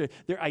pastor.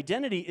 Their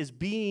identity is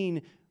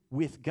being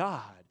with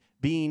God,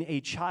 being a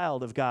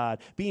child of God,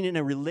 being in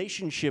a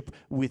relationship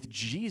with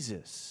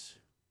Jesus.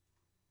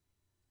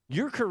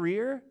 Your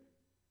career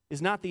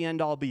is not the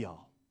end-all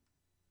be-all.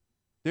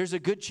 There's a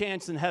good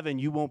chance in heaven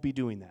you won't be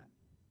doing that.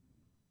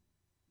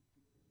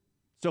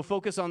 So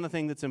focus on the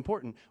thing that's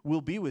important.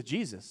 We'll be with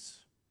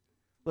Jesus.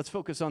 Let's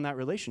focus on that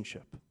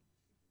relationship.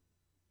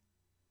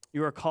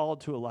 You are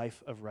called to a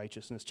life of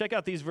righteousness. Check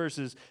out these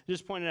verses.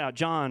 Just pointed out,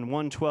 John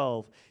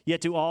 1:12.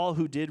 Yet to all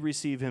who did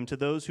receive him, to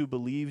those who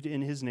believed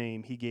in his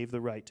name, he gave the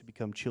right to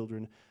become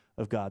children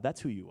of God.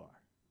 That's who you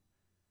are.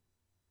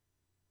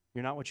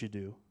 You're not what you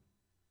do.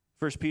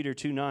 1 Peter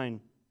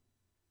 2:9.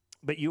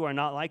 But you are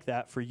not like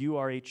that, for you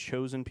are a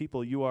chosen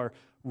people. You are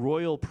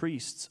royal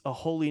priests, a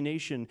holy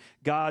nation,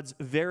 God's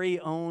very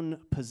own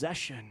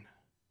possession.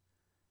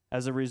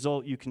 As a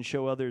result, you can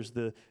show others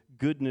the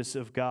goodness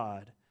of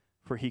God,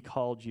 for he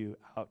called you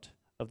out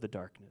of the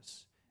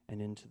darkness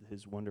and into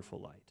his wonderful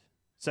light.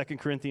 2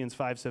 Corinthians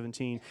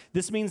 5:17.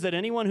 This means that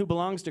anyone who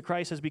belongs to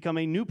Christ has become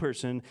a new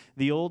person.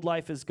 The old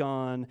life is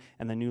gone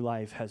and the new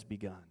life has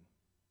begun.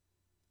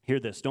 Hear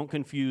this. Don't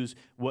confuse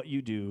what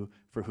you do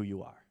for who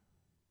you are.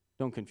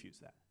 Don't confuse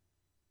that.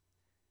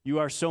 You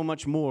are so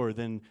much more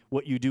than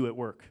what you do at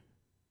work.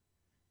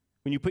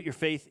 When you put your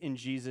faith in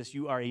Jesus,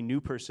 you are a new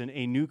person,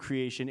 a new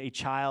creation, a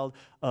child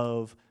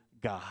of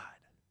God.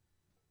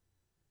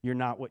 You're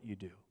not what you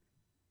do.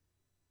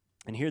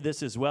 And hear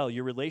this as well.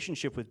 Your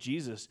relationship with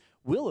Jesus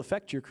will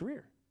affect your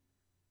career.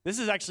 This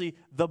is actually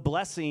the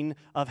blessing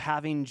of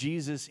having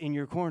Jesus in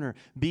your corner,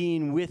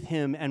 being with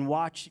him and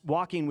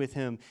walking with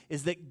him,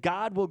 is that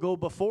God will go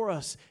before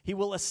us. He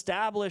will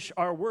establish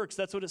our works.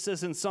 That's what it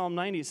says in Psalm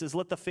 90. It says,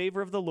 let the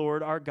favor of the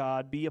Lord our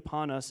God be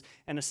upon us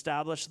and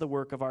establish the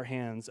work of our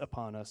hands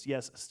upon us.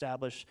 Yes,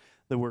 establish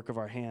the work of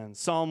our hands.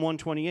 Psalm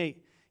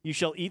 128. You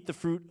shall eat the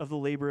fruit of the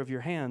labor of your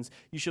hands.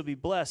 You shall be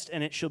blessed,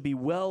 and it shall be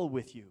well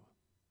with you.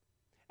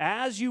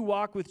 As you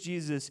walk with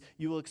Jesus,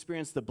 you will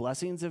experience the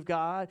blessings of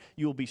God.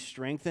 You will be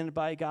strengthened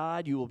by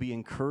God. You will be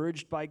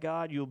encouraged by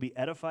God. You will be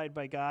edified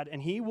by God,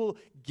 and he will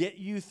get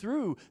you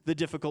through the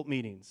difficult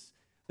meetings,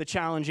 the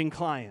challenging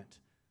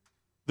client,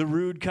 the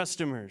rude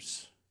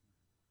customers,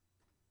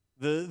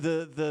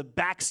 the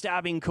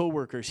backstabbing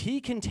coworkers.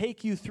 He can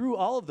take you through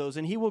all of those,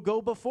 and he will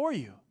go before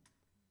you,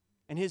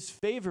 and his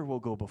favor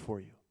will go before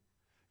you.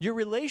 Your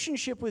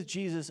relationship with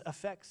Jesus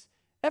affects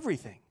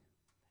everything,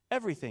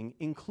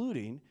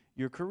 including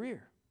your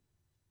career.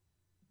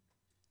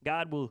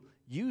 God will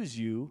use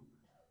you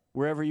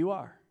wherever you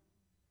are.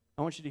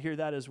 I want you to hear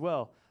that as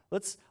well.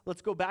 Let's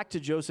go back to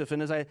Joseph,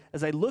 and as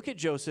I look at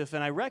Joseph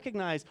and I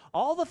recognize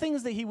all the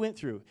things that he went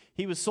through.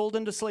 He was sold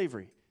into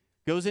slavery,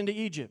 goes into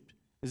Egypt,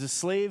 is a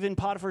slave in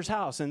Potiphar's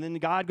house, and then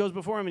God goes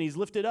before him and he's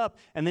lifted up,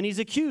 and then he's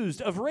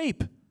accused of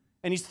rape,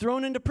 and he's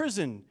thrown into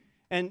prison.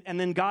 And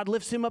then God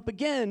lifts him up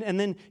again, and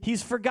then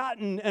he's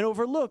forgotten and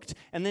overlooked.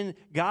 And then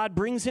God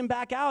brings him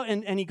back out,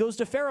 and he goes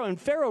to Pharaoh, and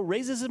Pharaoh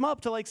raises him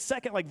up to like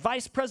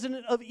vice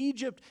president of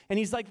Egypt, and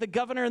he's like the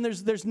governor, and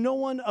there's no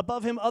one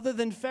above him other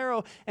than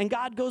Pharaoh, and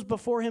God goes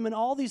before him and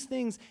all these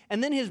things.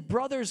 And then his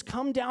brothers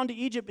come down to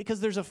Egypt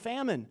because there's a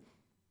famine,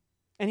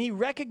 and he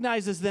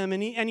recognizes them,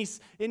 and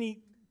he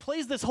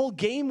plays this whole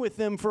game with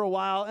them for a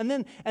while, and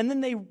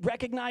then they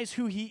recognize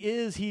who he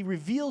is. He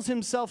reveals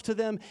himself to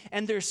them,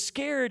 and they're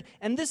scared.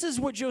 And this is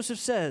what Joseph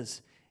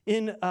says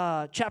in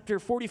chapter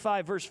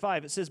 45, verse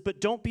 5. It says,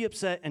 "But don't be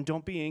upset and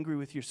don't be angry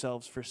with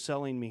yourselves for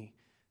selling me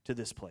to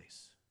this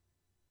place.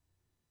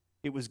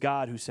 It was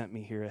God who sent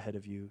me here ahead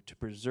of you to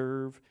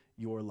preserve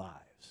your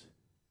lives."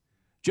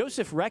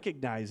 Joseph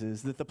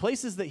recognizes that the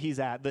places that he's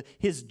at,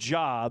 his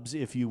jobs,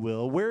 if you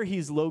will, where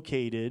he's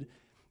located,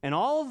 and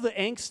all of the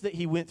angst that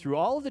he went through,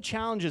 all of the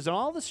challenges and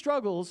all the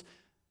struggles,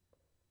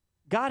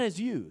 God has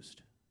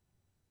used.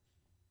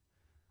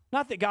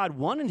 Not that God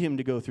wanted him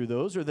to go through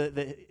those, or that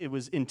it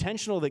was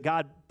intentional that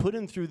God put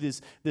him through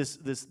this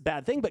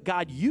bad thing, but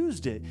God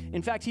used it.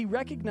 In fact, he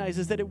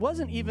recognizes that it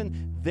wasn't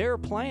even their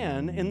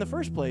plan in the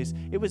first place.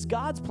 It was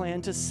God's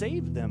plan to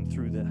save them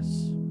through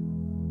this.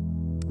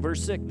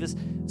 Verse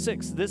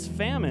 6, this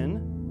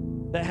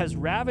famine that has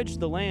ravaged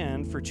the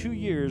land for 2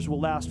 years will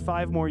last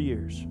 5 more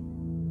years.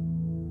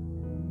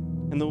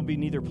 And there will be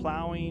neither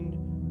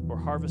plowing or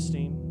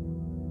harvesting.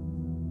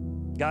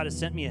 God has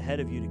sent me ahead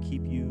of you to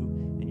keep you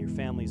and your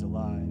families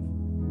alive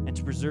and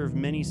to preserve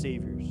many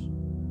saviors.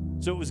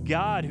 So it was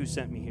God who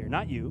sent me here,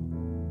 not you.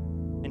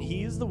 And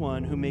he is the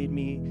one who made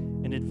me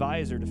an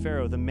advisor to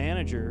Pharaoh, the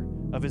manager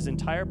of his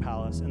entire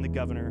palace and the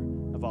governor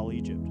of all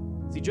Egypt.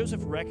 See,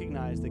 Joseph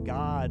recognized that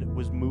God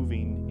was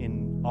moving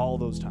in all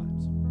those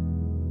times.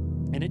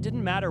 And it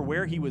didn't matter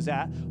where he was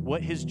at,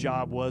 what his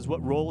job was,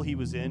 what role he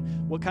was in,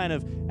 what kind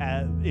of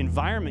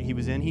environment he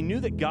was in. He knew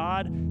that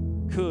God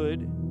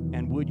could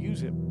and would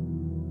use him.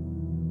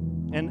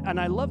 And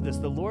I love this.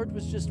 The Lord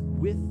was just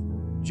with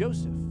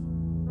Joseph.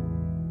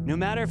 No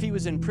matter if he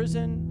was in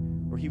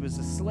prison or he was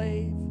a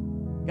slave,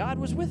 God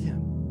was with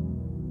him.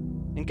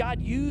 And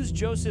God used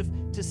Joseph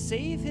to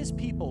save his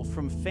people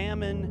from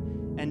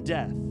famine and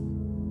death.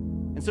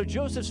 And so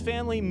Joseph's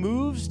family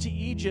moves to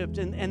Egypt,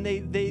 and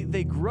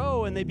they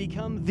grow and they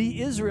become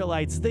the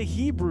Israelites, the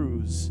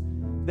Hebrews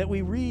that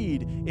we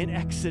read in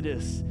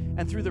Exodus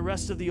and through the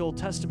rest of the Old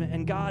Testament,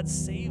 and God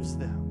saves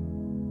them.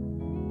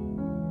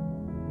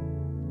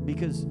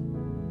 Because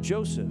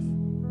Joseph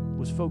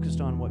was focused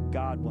on what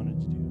God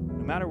wanted to do,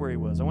 no matter where he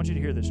was. I want you to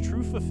hear this.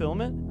 True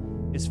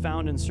fulfillment is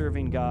found in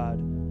serving God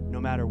no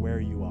matter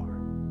where you are.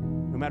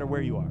 No matter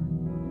where you are.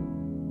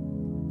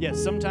 Yes,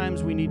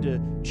 sometimes we need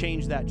to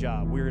change that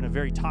job. We're in a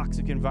very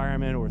toxic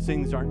environment, or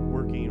things aren't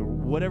working, or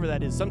whatever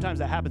that is. Sometimes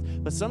that happens.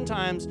 But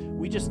sometimes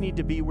we just need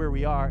to be where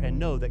we are and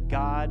know that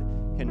God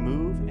can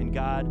move and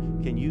God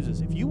can use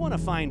us. If you want to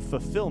find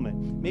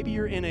fulfillment, maybe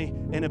you're in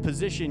a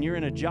position, you're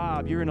in a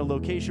job, you're in a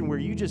location where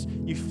you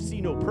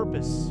see no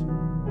purpose.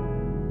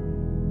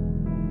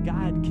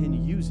 God can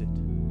use it.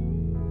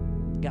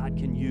 God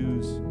can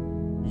use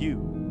you.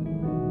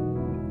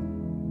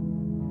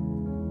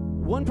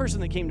 One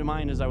person that came to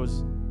mind as I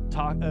was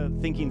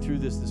thinking through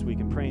this week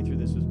and praying through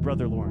this was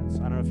Brother Lawrence.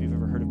 I don't know if you've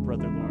ever heard of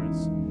Brother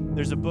Lawrence.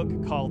 There's a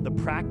book called The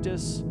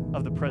Practice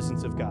of the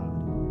Presence of God.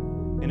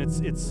 And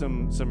it's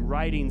some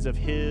writings of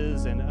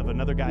his and of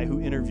another guy who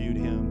interviewed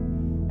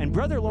him. And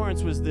Brother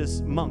Lawrence was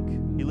this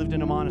monk. He lived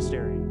in a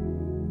monastery.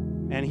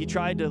 And he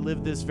tried to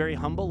live this very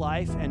humble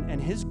life.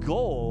 And his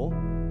goal,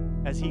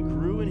 as he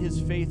grew in his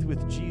faith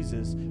with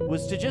Jesus,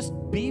 was to just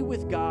be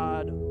with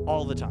God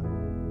all the time.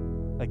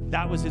 Like,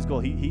 that was his goal.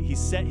 He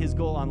set his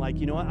goal on, like,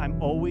 you know what?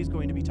 I'm always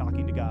going to be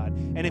talking to God.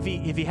 And if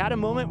he had a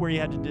moment where he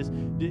had to just,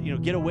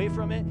 get away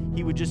from it,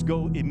 he would just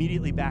go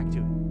immediately back to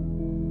it.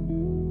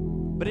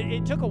 But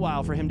it took a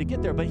while for him to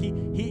get there. But he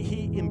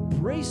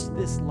embraced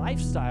this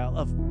lifestyle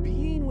of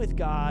being with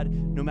God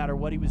no matter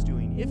what he was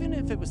doing, even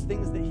if it was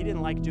things that he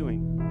didn't like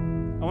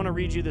doing. I want to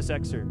read you this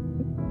excerpt.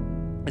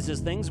 It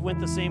says, "Things went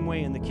the same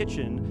way in the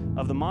kitchen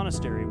of the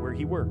monastery where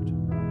he worked.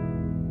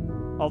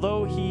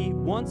 Although he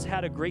once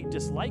had a great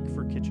dislike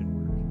for kitchen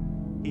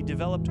work, he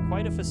developed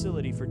quite a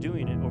facility for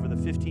doing it over the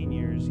 15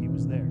 years he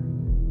was there.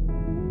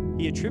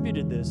 He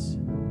attributed this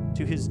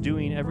to his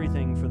doing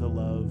everything for the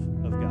love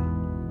of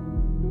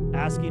God,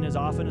 asking as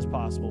often as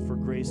possible for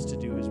grace to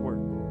do his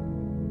work.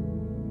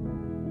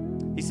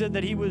 He said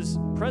that he was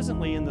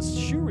presently in the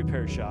shoe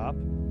repair shop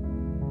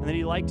and that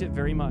he liked it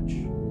very much.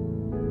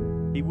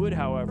 He would,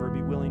 however,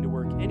 be willing to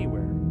work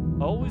anywhere,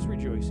 always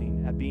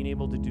rejoicing at being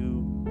able to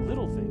do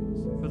little things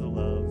for the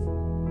love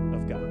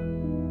of God."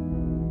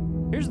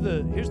 Here's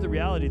the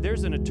reality.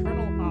 There's an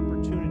eternal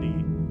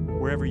opportunity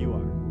wherever you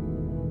are.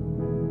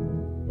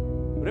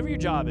 Whatever your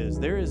job is,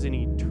 there is an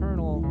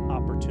eternal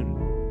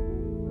opportunity.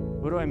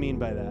 What do I mean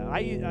by that?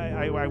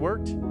 I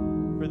worked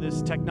for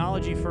this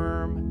technology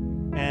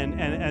firm, and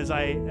as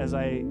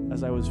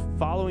I was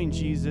following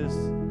Jesus,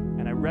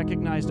 and I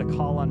recognized a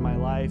call on my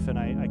life, and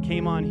I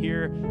came on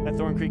here at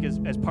Thorn Creek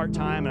as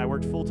part-time, and I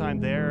worked full-time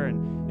there,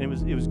 and it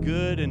was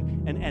good,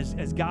 and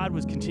as God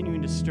was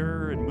continuing to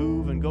stir and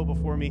move and go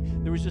before me,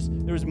 there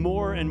was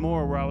more and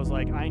more where I was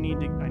like, I need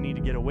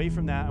to get away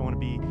from that. I want to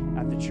be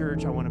at the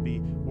church. I want to be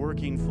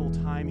working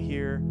full-time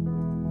here,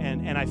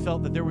 and I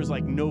felt that there was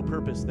like no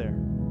purpose there.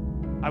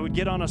 I would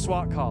get on a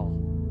SWAT call,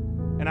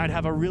 and I'd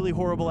have a really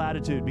horrible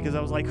attitude because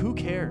I was like, who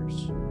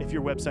cares if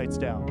your website's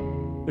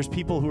down? there's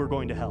people who are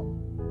going to hell.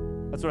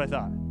 That's what I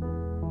thought.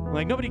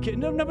 Like,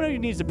 nobody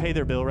needs to pay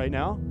their bill right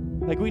now.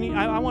 Like,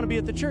 I want to be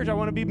at the church. I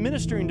want to be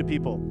ministering to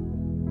people.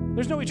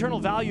 There's no eternal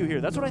value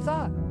here. That's what I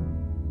thought.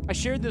 I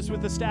shared this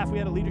with the staff. We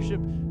had a leadership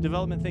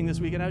development thing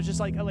this week, and I was just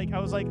like,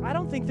 I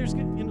don't think there's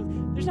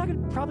not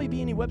going to probably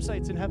be any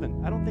websites in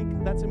heaven. I don't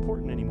think that's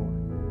important anymore.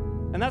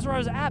 And that's where I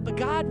was at, but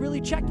God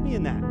really checked me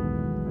in that.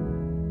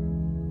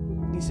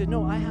 He said,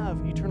 no, I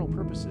have eternal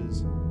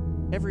purposes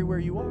everywhere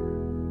you are.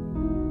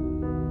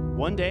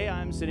 One day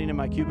I'm sitting in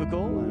my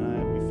cubicle,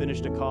 and we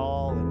finished a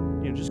call,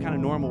 and just kind of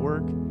normal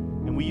work,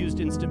 and we used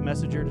Instant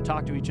Messenger to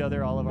talk to each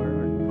other, all of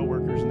our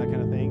coworkers and that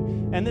kind of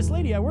thing. And this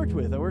lady I worked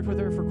with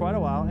her for quite a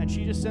while, and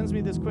she just sends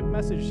me this quick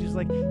message. She's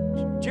like,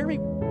 Jeremy,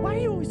 why are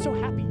you always so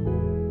happy?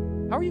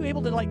 How are you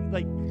able to like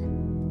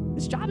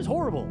this job is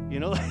horrible,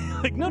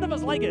 like none of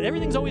us like it.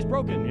 Everything's always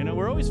broken,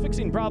 we're always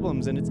fixing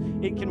problems,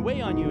 and it can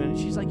weigh on you. And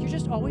she's like, you're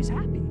just always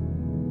happy.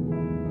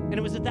 And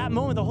it was at that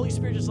moment the Holy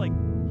Spirit just like,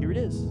 here it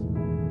is.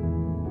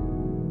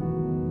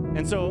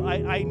 And so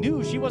I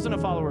knew she wasn't a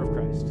follower of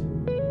Christ.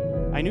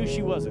 I knew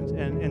she wasn't.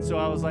 And so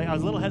I was a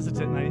little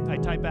hesitant, and I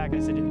typed back, I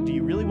said, do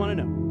you really want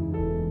to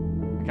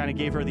know? I kind of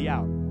gave her the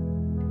out.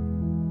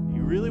 Do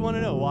you really want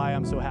to know why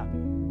I'm so happy?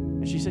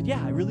 And she said,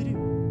 yeah, I really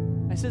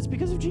do. I said, it's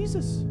because of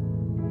Jesus.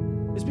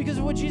 It's because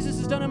of what Jesus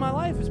has done in my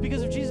life. It's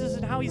because of Jesus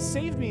and how he's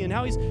saved me and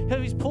how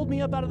he's pulled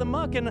me up out of the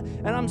muck, and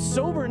I'm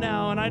sober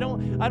now, and I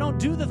don't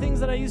do the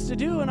things that I used to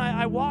do, and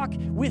I walk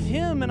with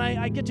him, and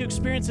I get to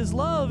experience his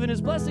love and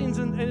his blessings,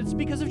 and it's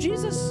because of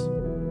Jesus.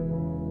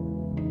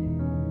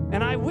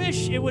 And I wish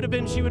she would have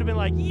been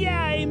like,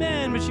 yeah,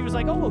 amen, but she was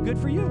like, oh, well, good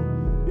for you.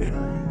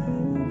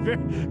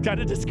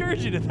 Kind of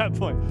discouraging at that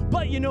point.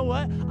 But you know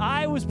what?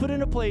 I was put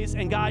in a place,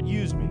 and God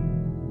used me.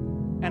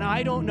 And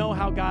I don't know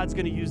how God's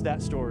going to use that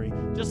story.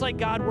 Just like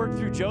God worked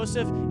through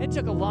Joseph, it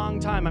took a long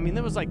time. I mean,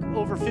 there was like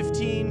over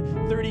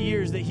 15, 30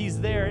 years that he's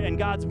there, and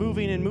God's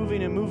moving and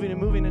moving and moving and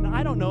moving. And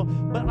I don't know,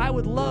 but I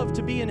would love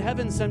to be in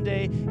heaven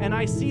someday, and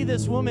I see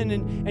this woman,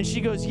 and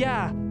she goes,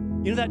 yeah,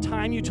 that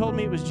time you told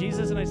me it was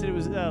Jesus, and I said it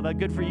was that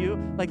good for you?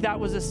 Like, that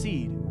was a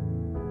seed.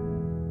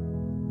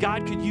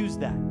 God could use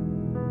that.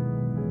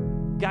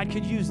 God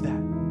could use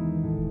that.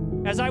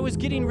 As I was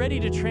getting ready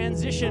to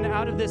transition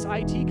out of this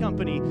IT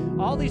company,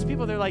 all these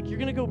people, they're like, you're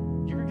gonna go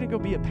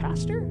be a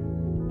pastor?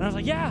 And I was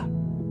like, yeah,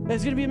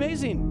 it's gonna be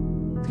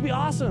amazing. It's gonna be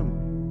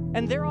awesome.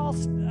 And they're all,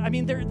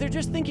 they're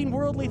just thinking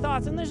worldly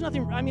thoughts, and there's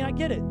nothing, I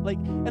get it. Like,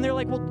 and they're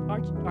like, well,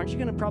 aren't you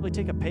gonna probably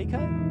take a pay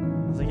cut?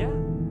 I was like, yeah,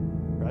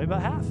 probably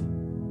about half.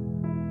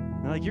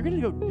 And they're like, you're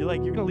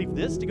gonna leave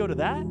this to go to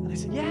that? And I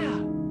said,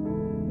 yeah,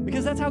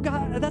 because that's how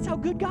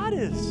good God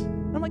is.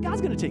 And I'm like,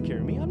 God's gonna take care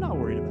of me. I'm not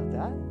worried about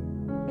that.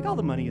 Like, all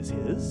the money is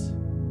his.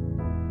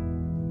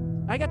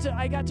 I got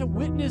to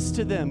witness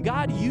to them.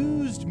 God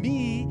used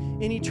me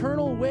in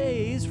eternal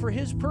ways for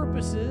his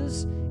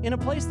purposes in a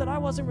place that I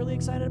wasn't really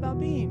excited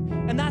about being.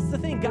 And that's the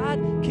thing. God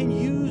can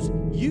use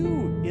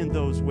you in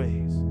those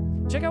ways.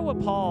 Check out what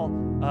Paul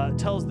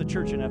tells the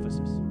church in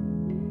Ephesus.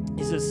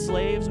 He says,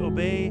 slaves,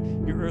 obey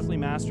your earthly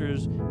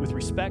masters with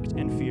respect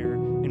and fear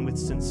and with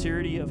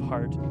sincerity of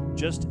heart,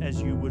 just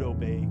as you would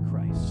obey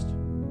Christ.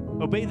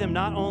 Obey them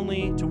not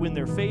only to win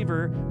their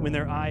favor when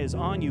their eye is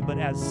on you, but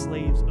as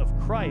slaves of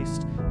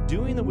Christ,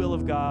 doing the will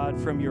of God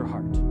from your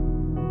heart.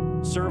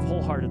 Serve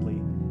wholeheartedly,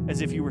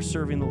 as if you were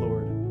serving the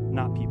Lord,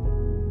 not people.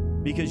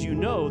 Because you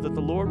know that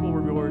the Lord will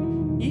reward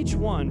each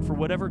one for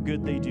whatever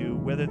good they do,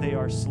 whether they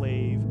are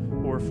slave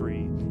or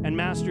free. And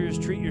masters,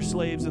 treat your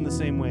slaves in the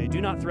same way. Do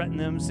not threaten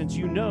them, since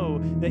you know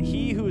that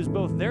he who is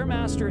both their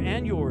master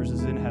and yours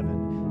is in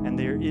heaven, and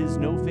there is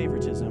no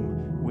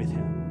favoritism with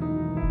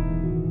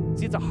him.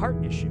 See, it's a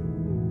heart issue.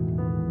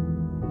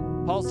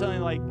 Paul's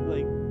telling like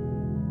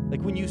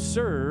when you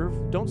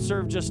serve, don't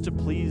serve just to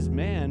please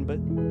man, but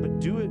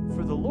do it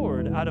for the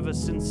Lord out of a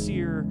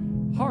sincere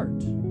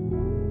heart.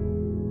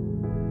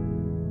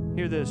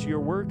 Hear this,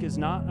 your work is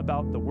not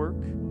about the work,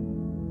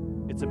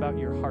 it's about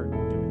your heart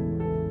in doing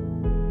the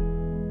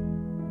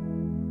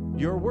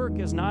work. Your work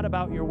is not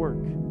about your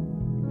work,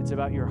 it's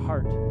about your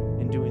heart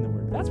in doing the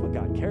work. That's what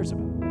God cares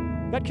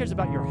about. God cares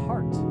about your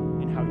heart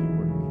in how you work.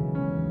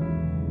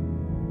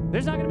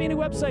 There's not going to be any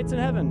websites in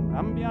heaven.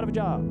 I'm going to be out of a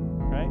job,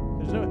 right?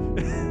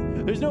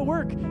 There's no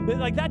work.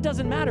 Like, that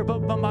doesn't matter.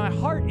 But my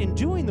heart in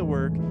doing the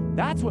work,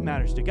 that's what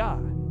matters to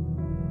God.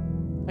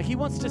 Like, he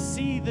wants to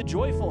see the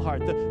joyful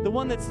heart, the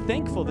one that's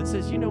thankful, that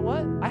says, you know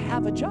what? I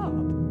have a job.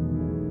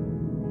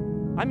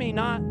 I may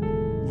not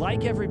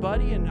like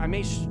everybody, and I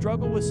may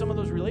struggle with some of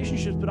those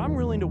relationships, but I'm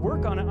willing to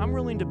work on it. I'm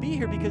willing to be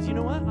here because, you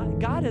know what?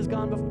 God has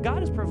gone before.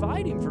 God is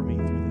providing for me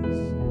through this.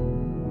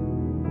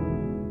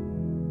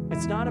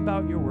 It's not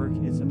about your work,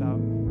 it's about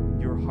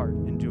your heart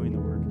in doing the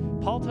work.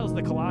 Paul tells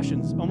the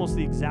Colossians almost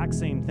the exact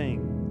same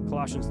thing.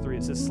 Colossians 3,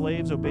 it says,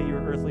 slaves, obey your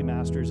earthly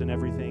masters in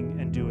everything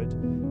and do it,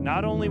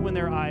 not only when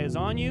their eye is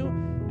on you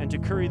and to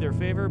curry their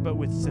favor, but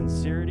with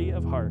sincerity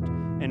of heart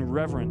and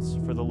reverence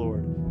for the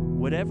Lord.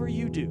 Whatever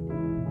you do,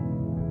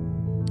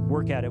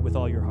 work at it with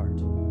all your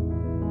heart,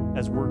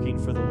 as working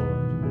for the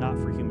Lord, not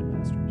for human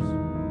masters.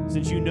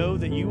 since you know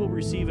that you will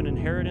receive an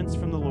inheritance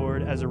from the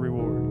Lord as a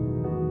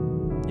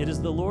reward. It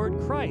is the Lord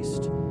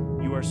Christ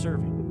you are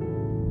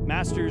serving.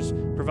 Masters,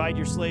 provide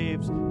your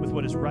slaves with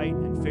what is right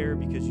and fair,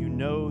 because you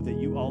know that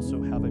you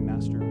also have a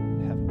master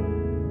in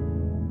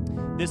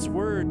heaven. This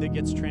word that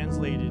gets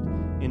translated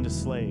into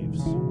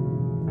slaves,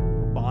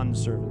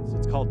 bondservants,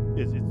 it's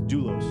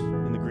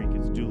doulos in the Greek.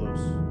 It's doulos.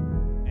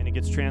 And it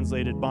gets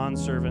translated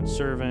bondservant,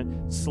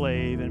 servant,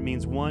 slave, and it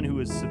means one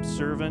who is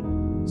subservient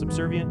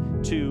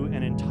to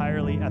and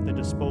entirely at the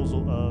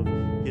disposal of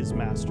his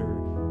master,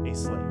 a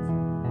slave.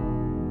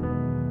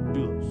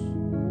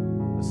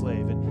 Doulos, a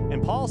slave.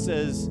 And Paul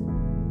says,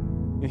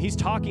 he's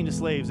talking to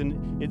slaves,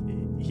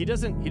 and he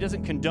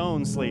doesn't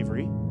condone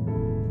slavery.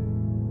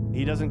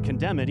 He doesn't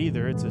condemn it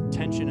either. It's a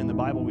tension in the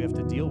Bible we have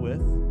to deal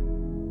with.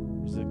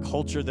 There's a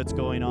culture that's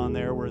going on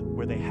there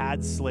where they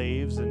had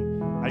slaves,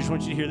 and I just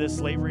want you to hear this: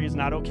 slavery is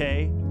not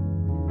okay.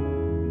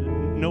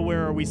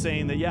 Nowhere are we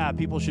saying that, yeah,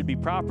 people should be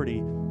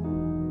property.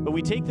 But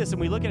we take this and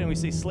we look at it and we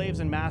say slaves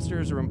and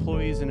masters, or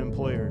employees and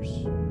employers.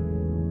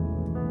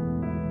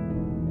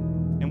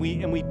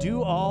 And we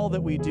do all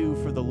that we do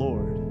for the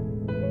Lord.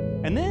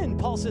 And then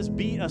Paul says,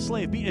 be a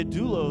slave, be a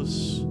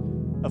doulos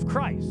of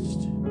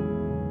Christ.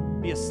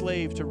 Be a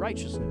slave to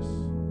righteousness.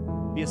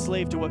 Be a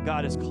slave to what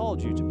God has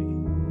called you to be.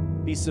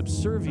 Be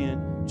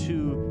subservient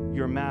to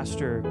your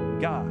master,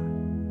 God.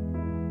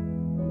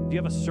 Do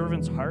you have a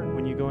servant's heart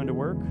when you go into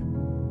work?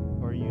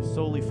 Or are you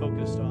solely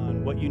focused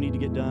on what you need to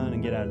get done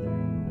and get out of there?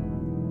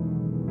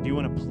 Do you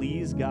want to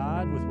please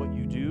God with what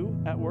you do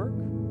at work?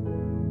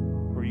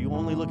 Or are you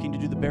only looking to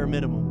do the bare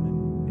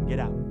minimum and get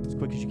out as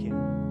quick as you can?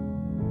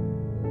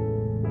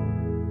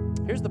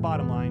 Here's the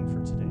bottom line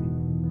for today.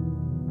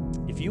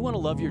 If you want to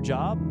love your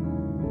job,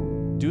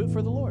 do it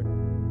for the Lord.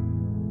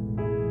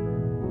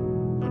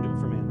 Don't do it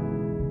for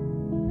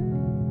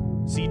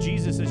man. See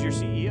Jesus as your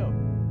CEO.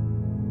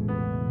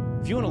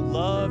 If you want to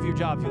love your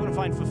job, if you want to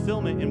find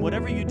fulfillment in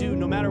whatever you do,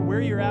 no matter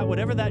where you're at,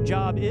 whatever that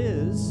job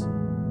is,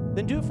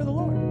 then do it for the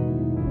Lord.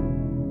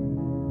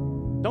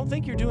 Don't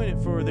think you're doing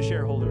it for the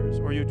shareholders,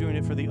 or you're doing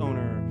it for the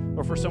owner,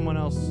 or for someone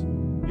else.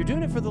 You're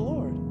doing it for the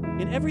Lord.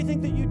 In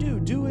everything that you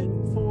do it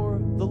for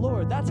the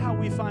Lord. That's how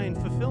we find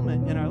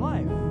fulfillment in our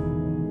life.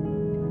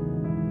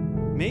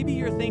 Maybe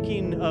you're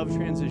thinking of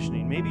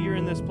transitioning. Maybe you're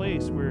in this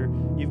place where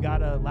you've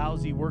got a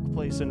lousy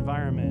workplace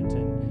environment,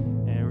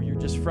 or you're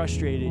just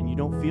frustrated and you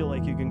don't feel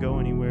like you can go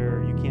anywhere,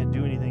 or you can't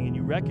do anything, and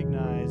you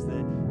recognize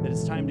that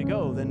it's time to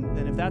go. Then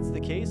if that's the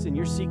case and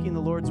you're seeking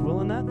the Lord's will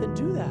in that, then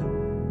do that.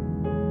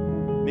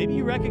 Maybe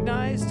you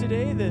recognize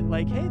today that,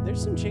 like, hey,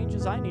 there's some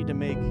changes I need to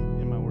make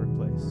in my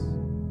workplace.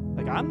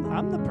 Like,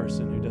 I'm the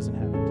person who doesn't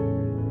have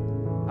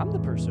integrity. I'm the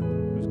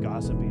person who's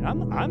gossiping.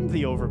 I'm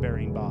the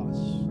overbearing boss.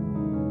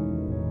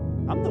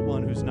 I'm the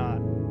one who's not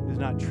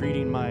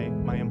treating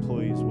my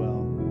employees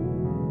well.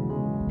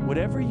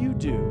 Whatever you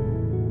do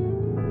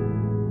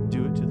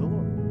it to the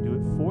Lord. Do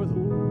it for the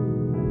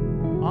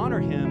Lord. Honor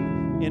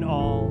him in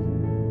all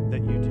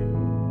that you do.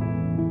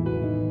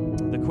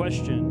 The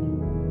question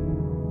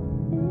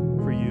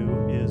for you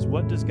is,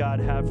 what does God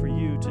have for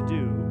you to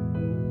do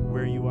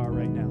where you are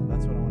right now?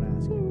 That's what I want to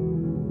ask you.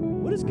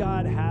 What does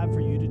God have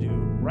for you to do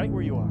right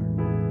where you are?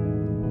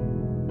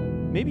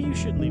 Maybe you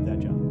should leave that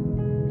job.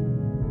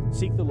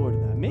 Seek the Lord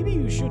in that. Maybe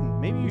you shouldn't.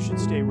 Maybe you should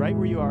stay right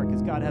where you are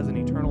because God has an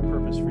eternal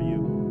purpose for you.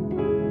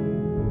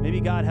 Maybe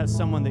God has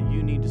someone that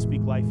you need to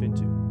speak life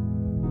into.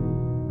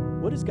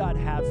 What does God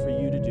have for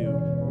you to do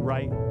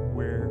right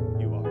where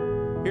you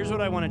are? Here's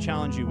what I want to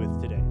challenge you with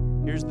today.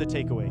 Here's the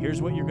takeaway.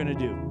 Here's what you're going to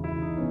do.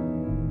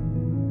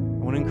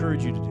 I want to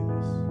encourage you to do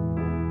this.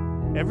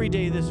 Every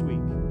day this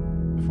week,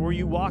 before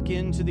you walk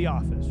into the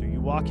office or you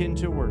walk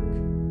into work,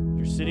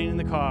 you're sitting in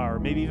the car, or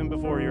maybe even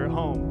before you're at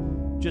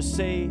home, just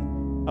say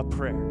a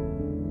prayer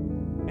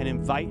and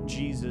invite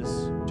Jesus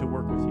to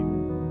work with you.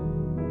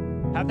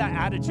 Have that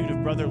attitude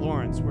of Brother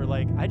Lawrence where,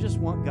 like, I just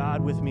want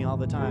God with me all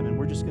the time and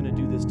we're just going to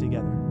do this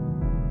together.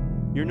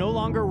 You're no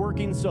longer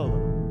working solo.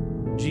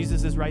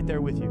 Jesus is right there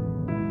with you.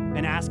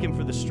 And ask him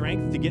for the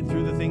strength to get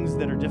through the things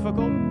that are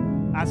difficult.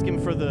 Ask him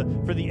for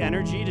the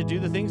energy to do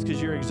the things because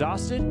you're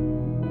exhausted.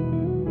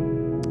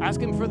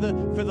 Ask him for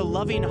the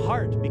loving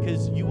heart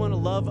because you want to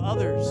love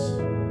others.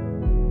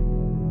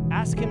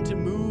 Ask him to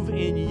move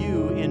in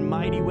you in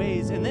mighty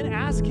ways, and then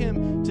ask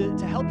him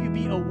to help you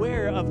be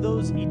aware of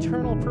those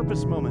eternal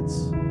purpose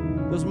moments,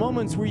 those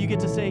moments where you get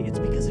to say, it's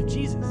because of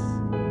Jesus.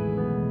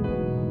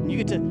 And you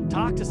get to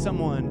talk to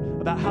someone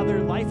about how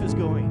their life is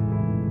going,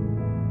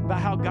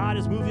 about how God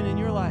is moving in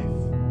your life.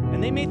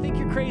 And they may think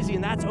you're crazy,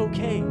 and that's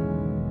okay,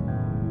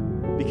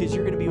 because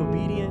you're going to be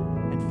obedient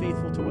and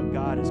faithful to what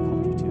God has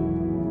called you to.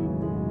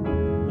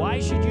 Why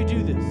should you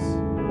do this?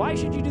 Why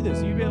should you do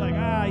this? You'd be like,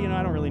 I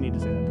don't really need to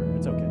say that prayer.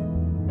 It's okay.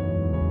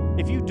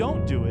 If you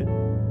don't do it,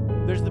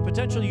 there's the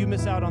potential you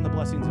miss out on the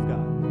blessings of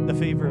God, the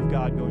favor of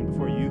God going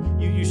before you.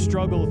 You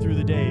struggle through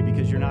the day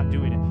because you're not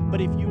doing it. But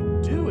if you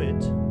do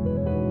it,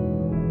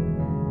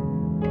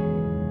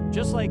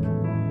 just like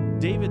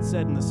David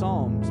said in the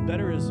Psalms,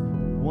 better is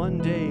one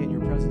day in your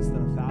presence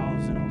than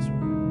 1,000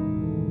 elsewhere.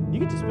 You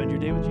get to spend your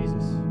day with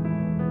Jesus.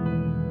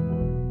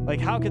 Like,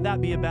 how could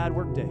that be a bad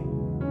work day?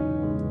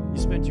 You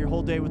spent your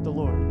whole day with the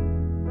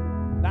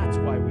Lord. That's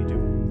why we do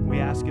it. We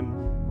ask him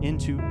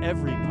into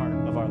every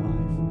part of our life,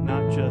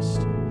 not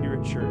just here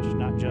at church,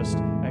 not just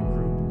at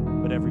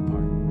group, but every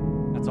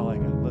part. That's all I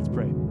got. Let's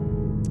pray.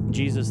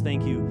 Jesus,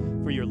 thank you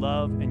for your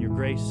love and your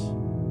grace.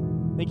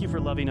 Thank you for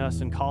loving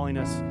us and calling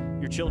us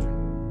your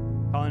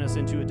children, calling us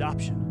into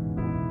adoption.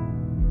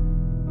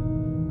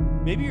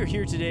 Maybe you're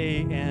here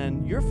today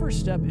and your first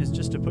step is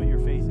just to put your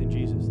faith in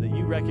Jesus, that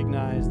you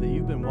recognize that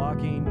you've been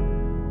walking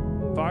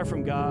far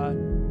from God.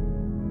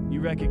 You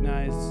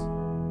recognize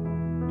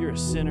you're a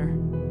sinner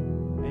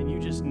and you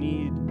just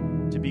need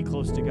to be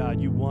close to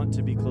God. You want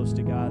to be close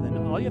to God. And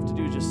all you have to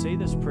do is just say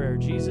this prayer: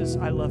 Jesus,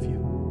 I love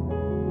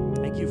you.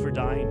 Thank you for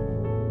dying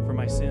for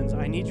my sins.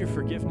 I need your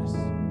forgiveness.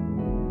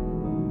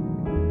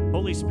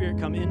 Holy Spirit,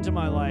 come into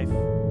my life,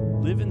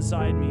 live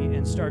inside me,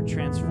 and start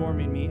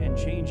transforming me and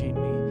changing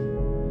me.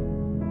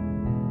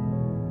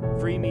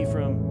 Free me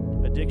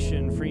from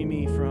addiction, free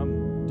me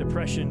from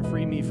depression,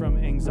 free me from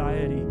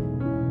anxiety,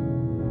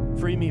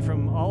 free me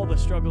from all the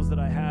struggles that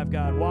I have.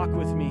 God, walk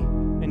with me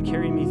and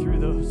carry me through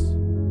those.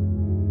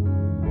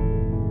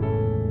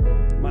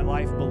 My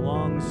life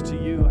belongs to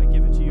you. I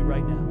give it to you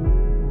right now.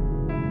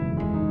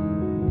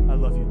 I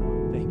love you,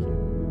 Lord. Thank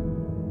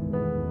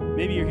you.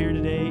 Maybe you're here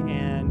today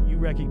and you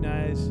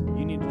recognize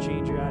you need to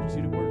change your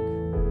attitude at work.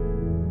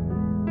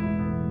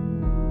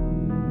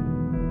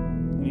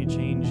 You need to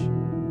change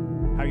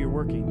how you're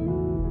working.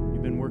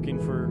 You've been working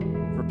for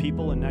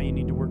people, and now you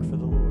need to work for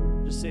the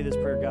Lord. Just say this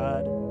prayer: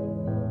 God,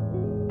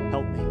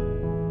 help me.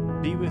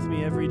 Be with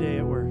me every day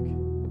at work.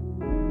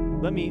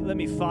 Let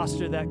me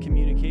foster that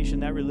communication,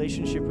 that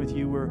relationship with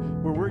you where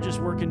we're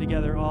just working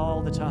together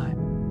all the time,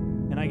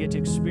 and I get to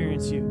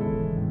experience you.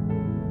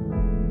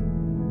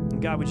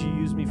 And God, would you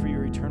use me for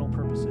your eternal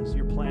purposes,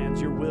 your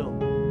plans, your will?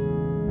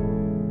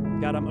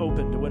 God, I'm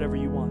open to whatever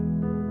you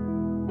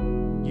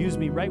want. Use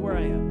me right where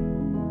I am.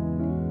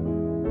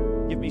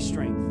 Give me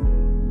strength.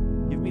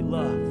 Give me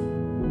love.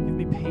 Give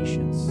me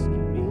patience. Give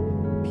me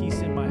peace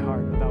in my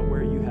heart about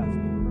where you have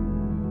me.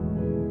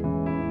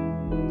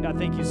 God,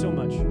 thank you so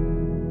much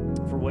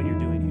for what you're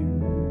doing here.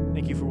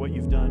 Thank you for what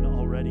you've done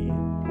already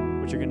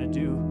and what you're going to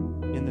do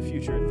in the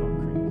future at Thorn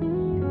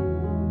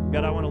Creek.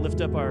 God, I want to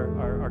lift up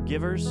our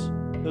givers,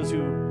 those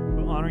who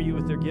honor you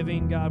with their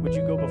giving. God, would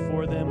you go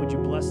before them? Would you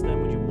bless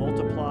them? Would you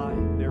multiply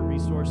their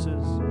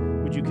resources?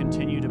 Would you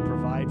continue to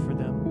provide for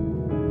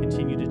them?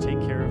 Continue to take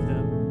care of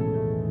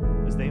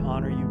them as they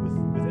honor you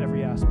with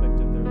every aspect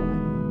of their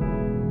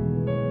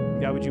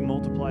life. God, would you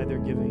multiply their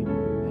giving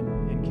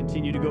and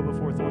continue to go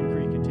before Thorn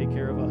Creek and take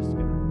care of us,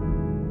 God.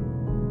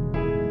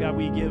 God,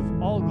 we give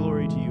all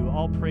glory to you,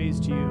 all praise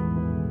to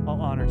you,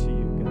 all honor to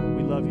you, God.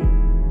 We love you,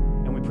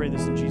 and we pray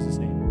this in Jesus'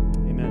 name.